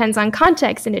really depends on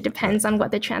context, and it depends on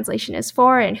what the translation is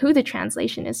for and who the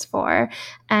translation is for.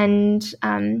 And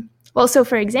so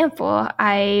for example,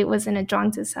 I was in a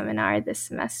Zhuangzi seminar this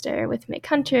semester with Mick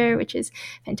Hunter, which is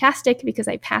fantastic because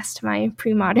I passed my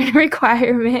pre-modern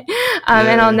requirement,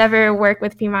 and I'll never work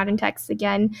with pre-modern texts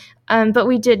again. But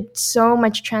we did so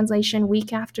much translation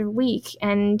week after week.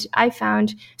 And I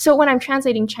found, so when I'm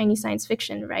translating Chinese science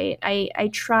fiction, right, I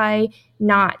try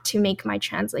not to make my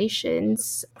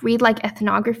translations read like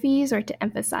ethnographies or to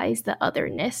emphasize the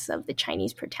otherness of the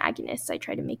Chinese protagonists. I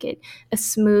try to make it a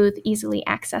smooth, easily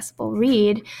accessible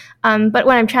read. But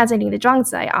when I'm translating the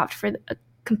Zhuangzi, I opt for a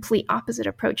complete opposite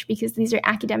approach because these are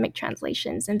academic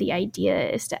translations, and the idea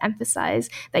is to emphasize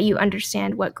that you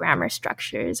understand what grammar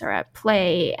structures are at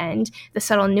play and the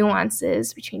subtle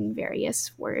nuances between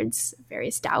various words,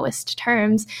 various Taoist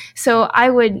terms. So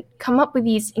I would come up with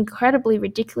these incredibly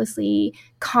ridiculously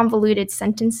convoluted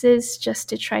sentences just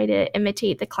to try to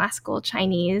imitate the classical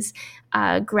Chinese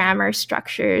grammar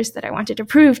structures that I wanted to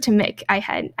prove to Mick I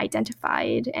had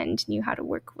identified and knew how to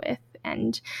work with.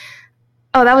 And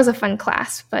that was a fun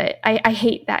class, but I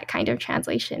hate that kind of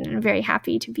translation. And I'm very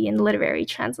happy to be in literary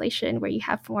translation where you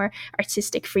have more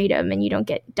artistic freedom and you don't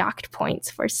get docked points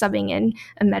for subbing in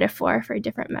a metaphor for a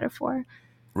different metaphor.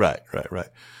 Right.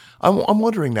 I'm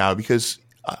wondering now because,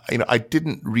 I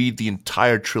didn't read the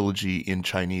entire trilogy in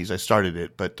Chinese. I started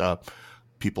it, but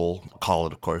people call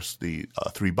it, of course, the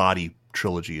three-body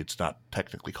trilogy. It's not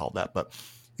technically called that, but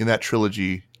in that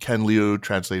trilogy, Ken Liu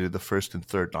translated the first and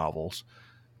third novels,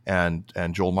 and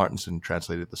Joel Martinson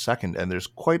translated the second, and there's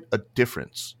quite a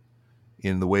difference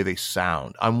in the way they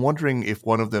sound. I'm wondering if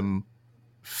one of them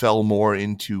fell more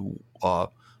into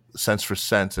sense for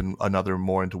sense and another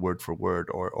more into word for word,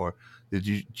 or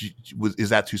is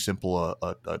that too simple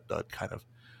a kind of?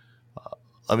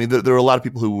 There are a lot of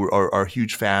people who are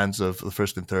huge fans of the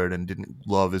first and third and didn't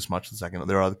love as much the second.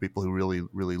 There are other people who really,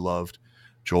 really loved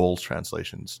Joel's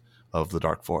translations of The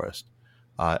Dark Forest.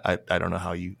 I don't know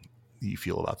how you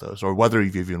feel about those, or whether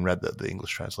you've even read the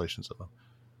English translations of them.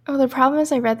 The problem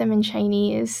is I read them in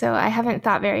Chinese, so I haven't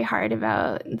thought very hard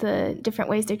about the different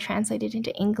ways they're translated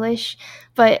into English.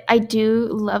 But I do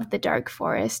love The Dark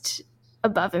Forest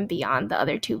above and beyond the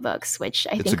other two books, which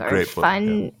I think are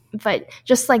fun. Yeah. But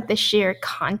just like the sheer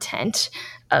content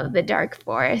of The Dark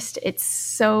Forest, it's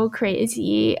so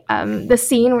crazy. The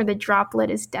scene where the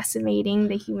droplet is decimating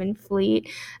the human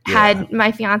fleet had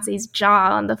my fiance's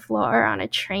jaw on the floor on a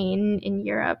train in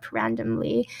Europe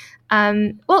randomly.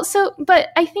 But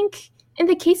I think in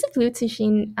the case of Liu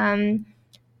Cixin,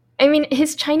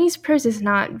 his Chinese prose is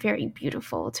not very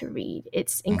beautiful to read.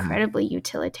 It's incredibly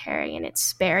utilitarian. It's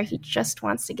spare. He just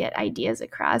wants to get ideas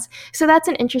across. So that's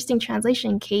an interesting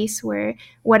translation case where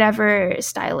whatever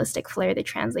stylistic flair the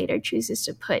translator chooses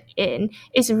to put in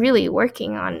is really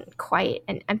working on quite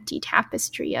an empty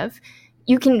tapestry of,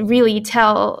 you can really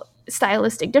tell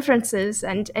stylistic differences,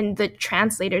 and the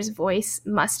translator's voice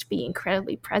must be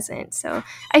incredibly present. So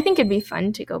I think it'd be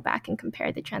fun to go back and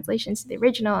compare the translations to the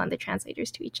original and the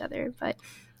translators to each other, but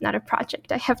not a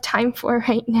project I have time for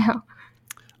right now.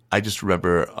 I just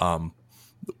remember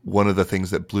one of the things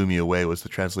that blew me away was the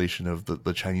translation of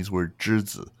the Chinese word 栀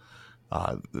子,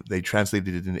 They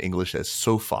translated it into English as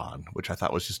Sophon, which I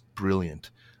thought was just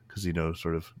brilliant because,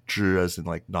 sort of zhi as in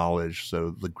like knowledge,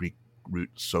 so the Greek root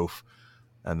soph,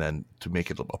 and then to make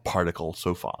it a particle,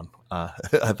 Sophon. I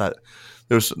thought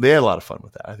they had a lot of fun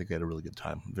with that. I think they had a really good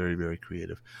time. Very, very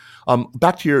creative.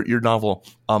 Back to your novel.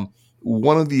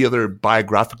 One of the other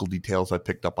biographical details I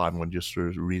picked up on when just sort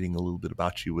of reading a little bit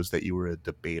about you was that you were a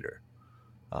debater,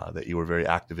 that you were very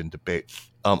active in debate.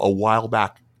 A while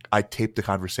back, I taped a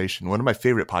conversation, one of my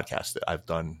favorite podcasts that I've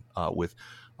done with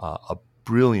a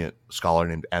brilliant scholar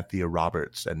named Anthea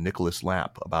Roberts and Nicholas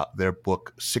Lamp about their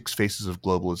book, Six Faces of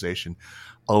Globalization.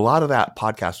 A lot of that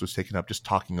podcast was taken up just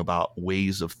talking about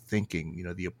ways of thinking,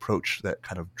 the approach that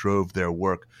kind of drove their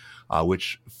work,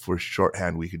 which for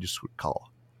shorthand we could just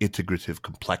call integrative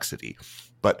complexity.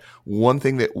 But one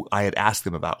thing that I had asked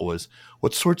them about was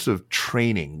what sorts of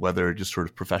training, whether just sort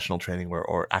of professional training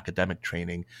or academic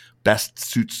training, best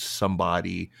suits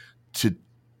somebody to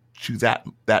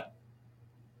that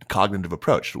cognitive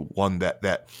approach. One that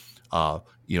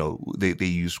they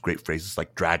use great phrases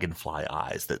like dragonfly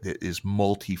eyes, that is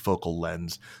multifocal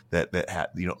lens that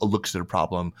looks at a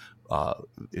problem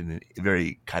in a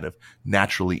very kind of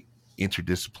naturally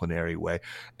interdisciplinary way.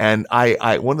 And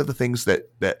I one of the things that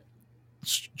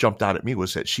jumped out at me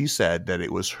was that she said that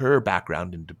it was her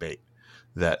background in debate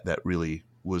that really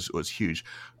was huge.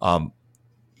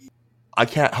 I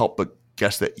can't help but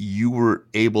guess that you were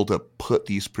able to put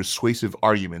these persuasive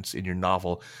arguments in your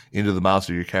novel into the mouths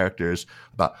of your characters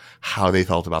about how they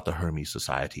felt about the Hermes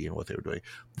Society and what they were doing,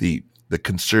 the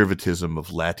conservatism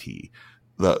of Letty,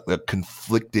 the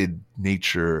conflicted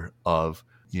nature of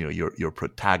your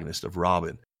protagonist of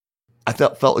Robin. I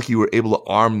felt like you were able to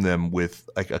arm them with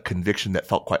like a conviction that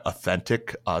felt quite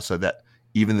authentic, so that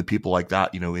even the people like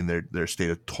that, in their state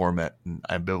of torment and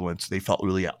ambivalence, they felt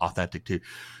really authentic too.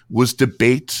 Was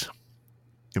debate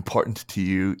important to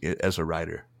you as a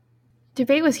writer?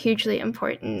 Debate was hugely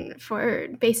important for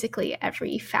basically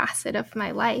every facet of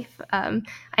my life. I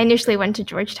initially went to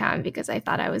Georgetown because I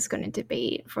thought I was going to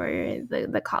debate for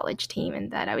the college team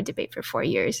and that I would debate for 4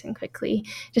 years, and quickly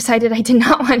decided I did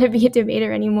not want to be a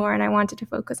debater anymore and I wanted to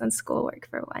focus on schoolwork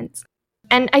for once.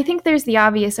 And I think there's the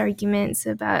obvious arguments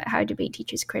about how debate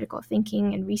teaches critical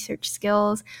thinking and research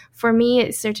skills. For me,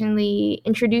 it certainly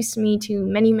introduced me to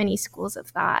many, many schools of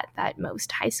thought that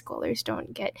most high schoolers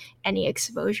don't get any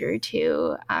exposure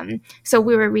to. So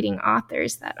we were reading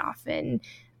authors that often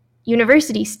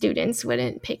university students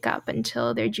wouldn't pick up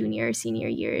until their junior or senior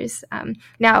years.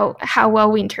 Now, how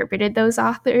well we interpreted those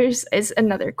authors is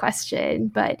another question,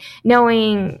 but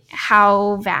knowing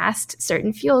how vast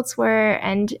certain fields were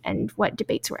and what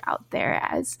debates were out there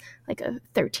as like a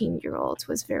 13-year-old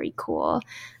was very cool.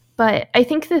 But I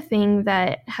think the thing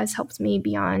that has helped me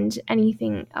beyond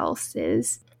anything else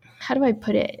is, how do I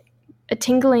put it, a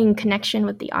tingling connection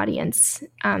with the audience.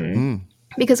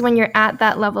 Because when you're at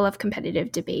that level of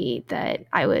competitive debate that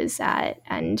I was at,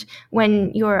 and when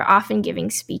you're often giving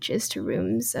speeches to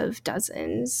rooms of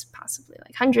dozens, possibly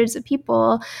like hundreds of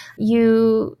people,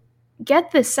 you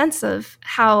get this sense of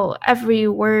how every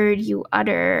word you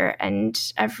utter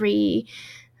and every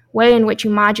way in which you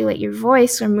modulate your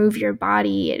voice or move your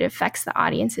body, it affects the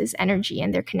audience's energy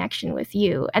and their connection with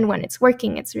you. And when it's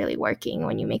working, it's really working.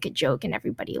 When you make a joke and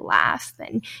everybody laughs,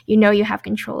 then you know you have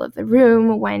control of the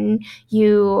room. When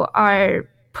you are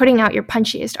putting out your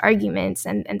punchiest arguments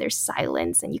and there's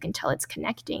silence and you can tell it's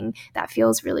connecting, that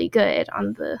feels really good.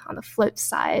 On the flip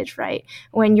side, right,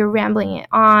 when you're rambling it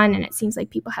on and it seems like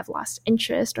people have lost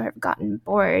interest or have gotten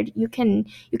bored, you can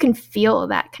feel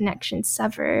that connection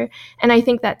sever. And I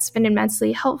think that's been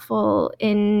immensely helpful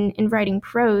in writing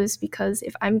prose, because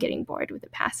if I'm getting bored with a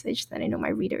passage, then I know my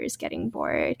reader is getting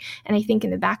bored. And I think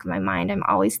in the back of my mind, I'm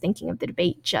always thinking of the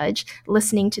debate judge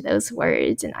listening to those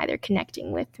words and either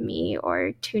connecting with me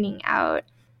or tuning out.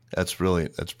 That's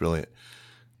brilliant.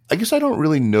 I guess I don't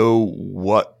really know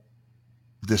what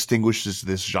distinguishes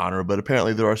this genre, but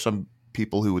apparently there are some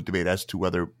people who would debate as to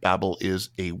whether Babel is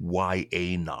a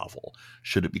YA novel.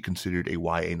 Should it be considered a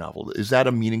YA novel? Is that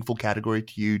a meaningful category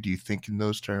to you? Do you think in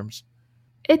those terms?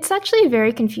 It's actually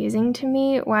very confusing to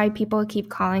me why people keep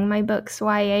calling my books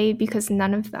YA, because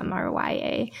none of them are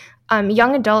YA.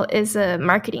 Young adult is a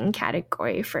marketing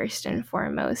category first and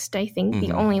foremost. I think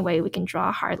the only way we can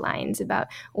draw hard lines about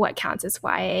what counts as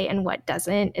YA and what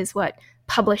doesn't is what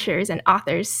publishers and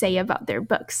authors say about their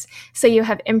books. So you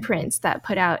have imprints that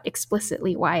put out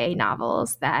explicitly YA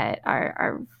novels that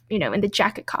are in the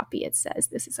jacket copy, it says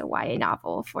this is a YA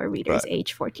novel for readers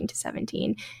age 14 to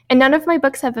 17. And none of my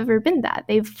books have ever been that.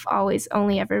 They've always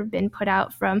only ever been put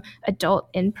out from adult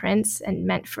imprints and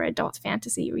meant for adult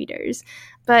fantasy readers.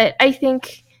 But I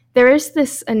think there is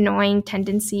this annoying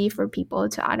tendency for people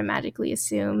to automatically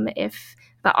assume if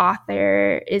the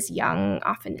author is young,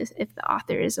 often if the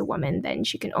author is a woman, then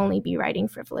she can only be writing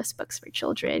frivolous books for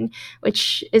children,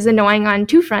 which is annoying on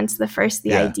two fronts. The first,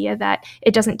 the idea that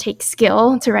it doesn't take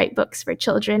skill to write books for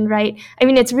children, right? I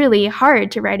mean, it's really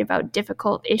hard to write about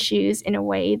difficult issues in a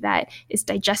way that is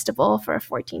digestible for a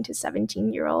 14 to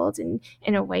 17-year-old and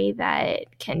in a way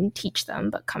that can teach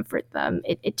them but comfort them.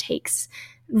 It takes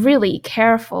really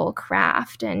careful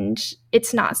craft, and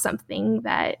it's not something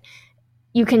that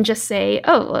you can just say,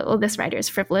 oh, well, this writer is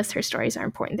frivolous, her stories are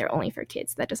important, they're only for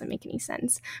kids. That doesn't make any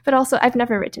sense. But also, I've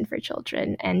never written for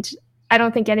children, and I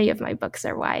don't think any of my books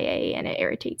are YA, and it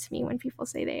irritates me when people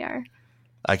say they are.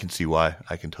 I can see why.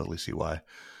 I can totally see why.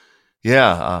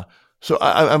 Yeah. So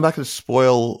I'm not going to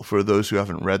spoil for those who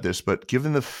haven't read this, but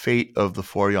given the fate of the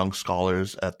four young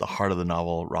scholars at the heart of the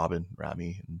novel, Robin,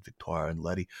 Rami, and Victoire and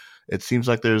Letty, it seems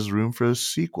like there's room for a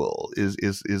sequel. Is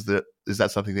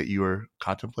that something that you are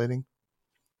contemplating,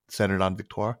 centered on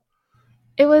Victoire?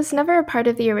 It was never a part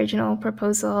of the original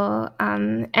proposal,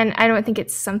 and I don't think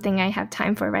it's something I have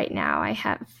time for right now. I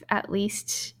have at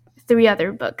least 3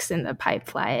 other books in the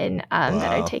pipeline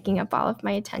that are taking up all of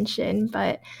my attention,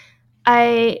 but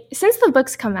since the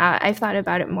books come out, I've thought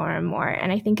about it more and more,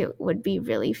 and I think it would be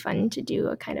really fun to do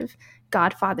a kind of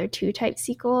Godfather 2 type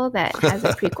sequel that has a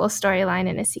prequel storyline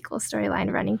and a sequel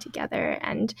storyline running together.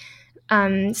 And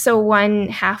so one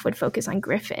half would focus on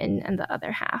Griffin and the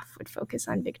other half would focus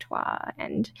on Victoire.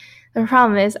 And the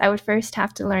problem is I would first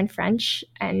have to learn French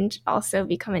and also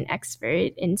become an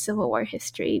expert in Civil War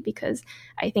history, because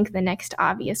I think the next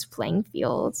obvious playing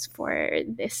fields for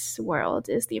this world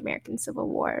is the American Civil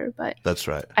War. But that's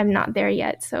right. I'm not there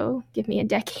yet, so give me a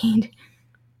decade.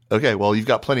 Okay, well, you've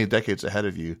got plenty of decades ahead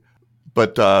of you.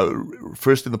 But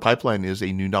first in the pipeline is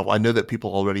a new novel. I know that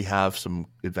people already have some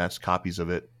advanced copies of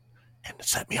it, and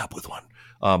set me up with one.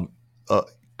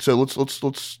 So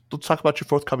let's talk about your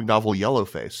forthcoming novel,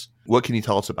 Yellowface. What can you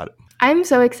tell us about it? I'm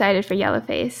so excited for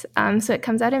Yellowface. So it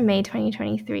comes out in May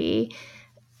 2023.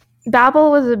 Babel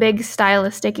was a big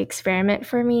stylistic experiment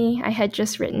for me. I had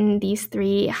just written these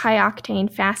 3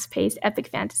 high-octane, fast-paced epic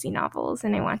fantasy novels,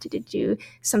 and I wanted to do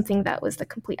something that was the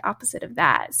complete opposite of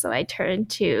that. So I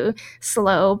turned to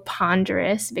slow,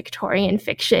 ponderous Victorian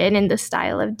fiction in the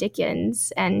style of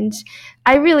Dickens, and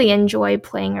I really enjoy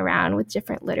playing around with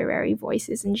different literary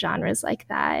voices and genres like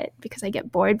that because I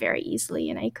get bored very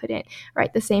easily, and I couldn't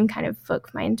write the same kind of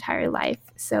book my entire life.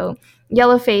 So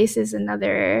Yellowface is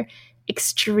another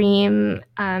extreme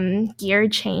gear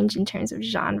change in terms of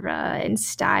genre and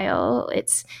style.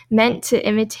 It's meant to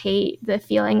imitate the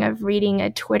feeling of reading a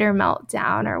Twitter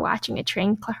meltdown or watching a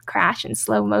train crash in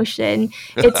slow motion.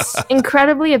 It's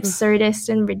incredibly absurdist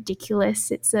and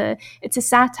ridiculous. It's a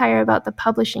satire about the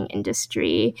publishing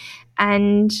industry.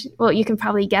 And, well, you can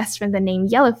probably guess from the name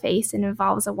Yellowface, it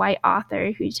involves a white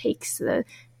author who takes the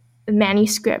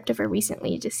manuscript of a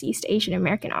recently deceased Asian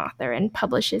American author and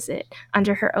publishes it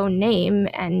under her own name,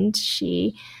 and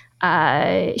she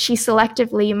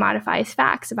selectively modifies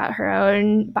facts about her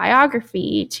own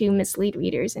biography to mislead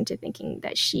readers into thinking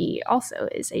that she also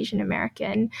is Asian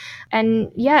American.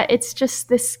 And yeah, it's just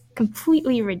this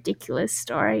completely ridiculous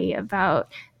story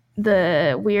about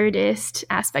the weirdest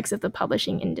aspects of the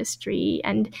publishing industry.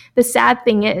 And the sad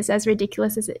thing is, as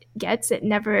ridiculous as it gets, it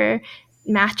never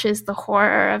matches the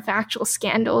horror of actual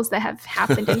scandals that have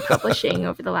happened in publishing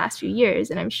over the last few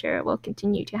years, and I'm sure it will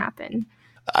continue to happen.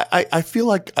 I feel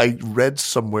like I read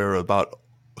somewhere about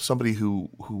somebody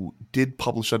who did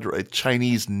publish under a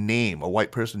Chinese name, a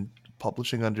white person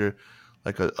publishing under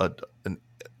like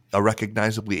a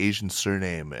recognizably Asian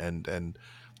surname and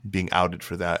being outed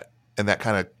for that. And that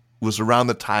kind of was around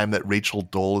the time that Rachel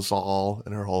Dolezal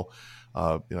and her whole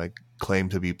claim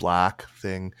to be black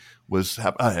thing was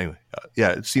anyway.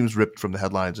 Yeah, it seems ripped from the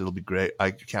headlines. It'll be great.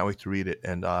 I can't wait to read it,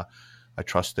 and I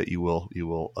trust that you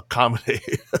will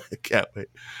accommodate. I can't wait.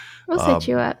 We'll set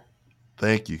you up.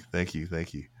 Thank you.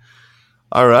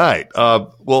 All right.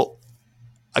 Well,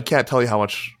 I can't tell you how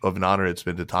much of an honor it's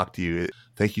been to talk to you.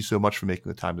 Thank you so much for making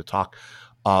the time to talk.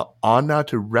 On now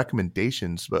to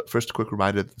recommendations, but first a quick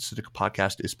reminder that the Sinica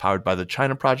podcast is powered by the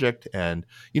China Project, and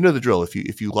you know the drill.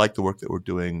 If you like the work that we're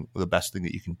doing, the best thing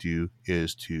that you can do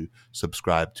is to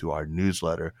subscribe to our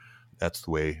newsletter. That's the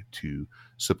way to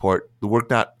support the work,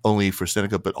 not only for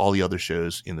Sinica, but all the other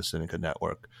shows in the Sinica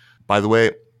network. By the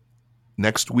way,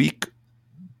 next week,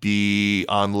 be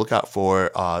on the lookout for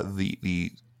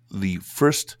the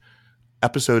first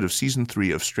episode of season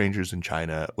 3 of Strangers in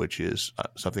China, which is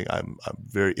something I'm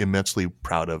very immensely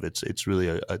proud of. It's really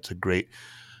it's a great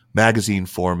magazine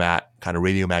format, kind of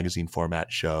radio magazine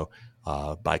format show.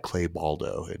 by Clay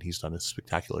Baldo, and he's done a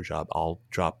spectacular job. I'll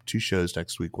drop 2 shows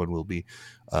next week. One will be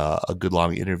a good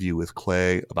long interview with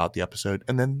Clay about the episode,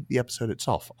 and then the episode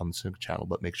itself on the Sinica channel.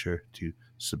 But make sure to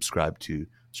subscribe to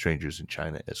Strangers in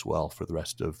China as well for the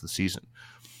rest of the season.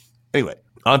 Anyway,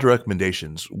 on to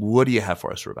recommendations. What do you have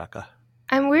for us, Rebecca?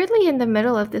 I'm weirdly in the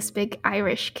middle of this big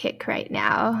Irish kick right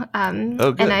now.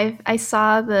 Good. And I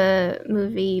saw the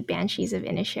movie Banshees of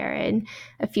Inisherin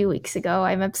a few weeks ago.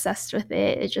 I'm obsessed with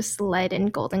it. It just led in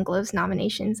Golden Globes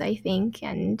nominations, I think.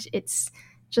 And it's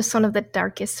just one of the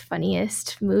darkest,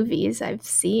 funniest movies I've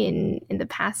seen in the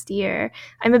past year.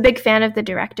 I'm a big fan of the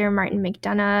director, Martin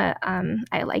McDonagh.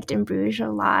 I liked In Bruges a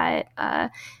lot.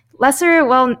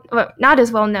 Not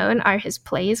as well known are his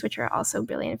plays, which are also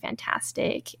brilliant and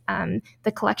fantastic.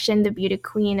 The collection, The Beauty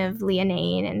Queen of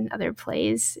Leonine and other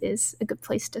plays is a good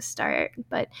place to start.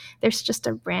 But there's just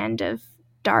a brand of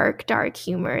dark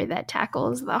humor that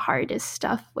tackles the hardest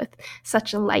stuff with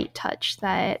such a light touch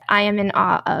that I am in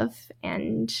awe of.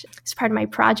 And it's part of my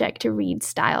project to read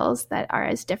styles that are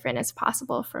as different as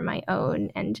possible for my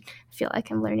own. And I feel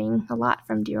like I'm learning a lot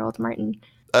from dear old Martin.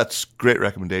 That's a great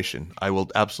recommendation. I will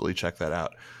absolutely check that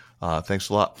out. Thanks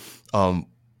a lot.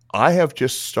 I have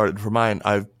just started for mine.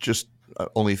 I've just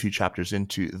only a few chapters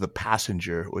into The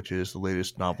Passenger, which is the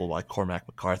latest novel by Cormac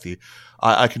McCarthy.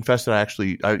 I confess that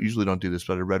I usually don't do this,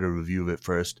 but I read a review of it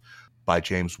first by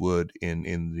James Wood in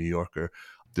The New Yorker.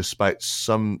 Despite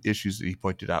some issues that he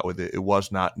pointed out with it, it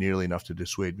was not nearly enough to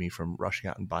dissuade me from rushing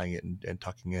out and buying it and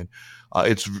tucking in.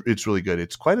 It's really good.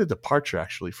 It's quite a departure,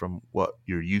 actually, from what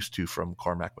you're used to from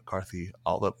Cormac McCarthy.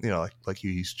 Although, like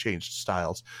he's changed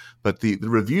styles. But the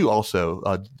review also,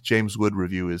 James Wood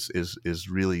review is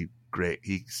really great.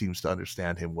 He seems to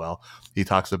understand him well. He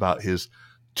talks about his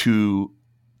 2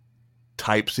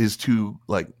 types, his 2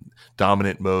 like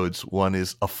dominant modes. One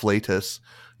is afflatus,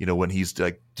 when he's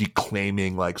like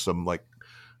declaiming like some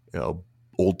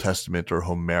Old Testament or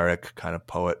Homeric kind of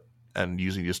poet and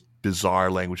using just bizarre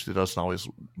language that doesn't always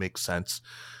make sense.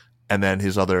 And then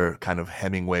his other kind of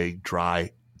Hemingway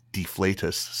dry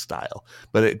deflatus style.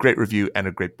 But a great review and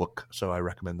a great book, so I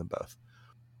recommend them both.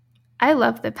 I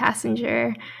love The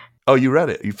Passenger. Oh, you read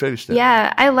it? You finished it?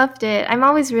 Yeah, I loved it. I'm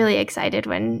always really excited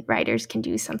when writers can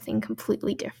do something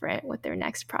completely different with their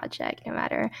next project, no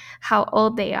matter how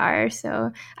old they are.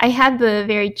 So I had the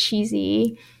very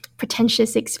cheesy,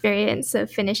 pretentious experience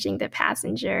of finishing The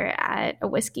Passenger at a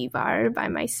whiskey bar by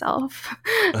myself.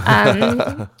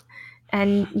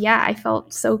 And yeah, I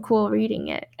felt so cool reading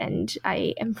it. And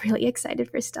I am really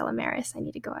excited for Stella Maris. I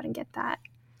need to go out and get that.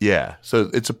 Yeah, so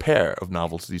it's a pair of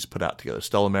novels that he's put out together.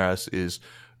 Stella Maris is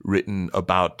written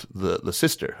about the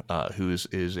sister, who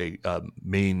is a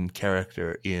main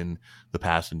character in The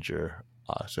Passenger.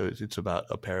 So it's about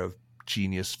a pair of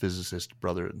genius physicist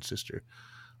brother and sister.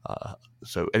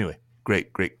 So anyway,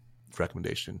 great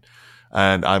recommendation,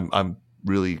 and I'm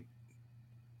really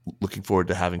looking forward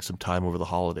to having some time over the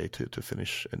holiday to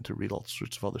finish and to read all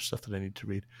sorts of other stuff that I need to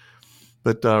read.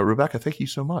 But Rebecca, thank you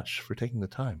so much for taking the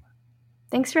time.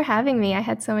 Thanks for having me. I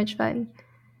had so much fun.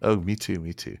 Oh, me too.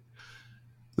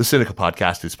 The Sinica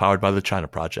podcast is powered by the China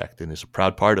Project and is a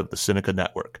proud part of the Sinica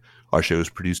Network. Our show is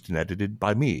produced and edited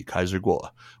by me, Kaiser Kuo.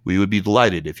 We would be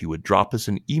delighted if you would drop us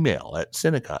an email at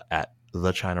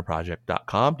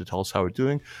sinica@thechinaproject.com to tell us how we're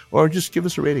doing, or just give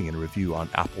us a rating and a review on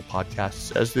Apple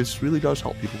Podcasts, as this really does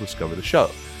help people discover the show.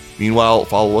 Meanwhile,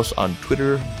 follow us on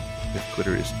Twitter, if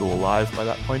Twitter is still alive by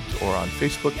that point, or on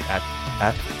Facebook at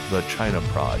The China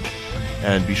Proj.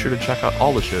 And be sure to check out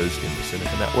all the shows in the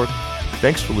Sinica Network.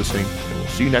 Thanks for listening, and we'll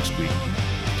see you next week.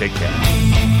 Take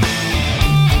care.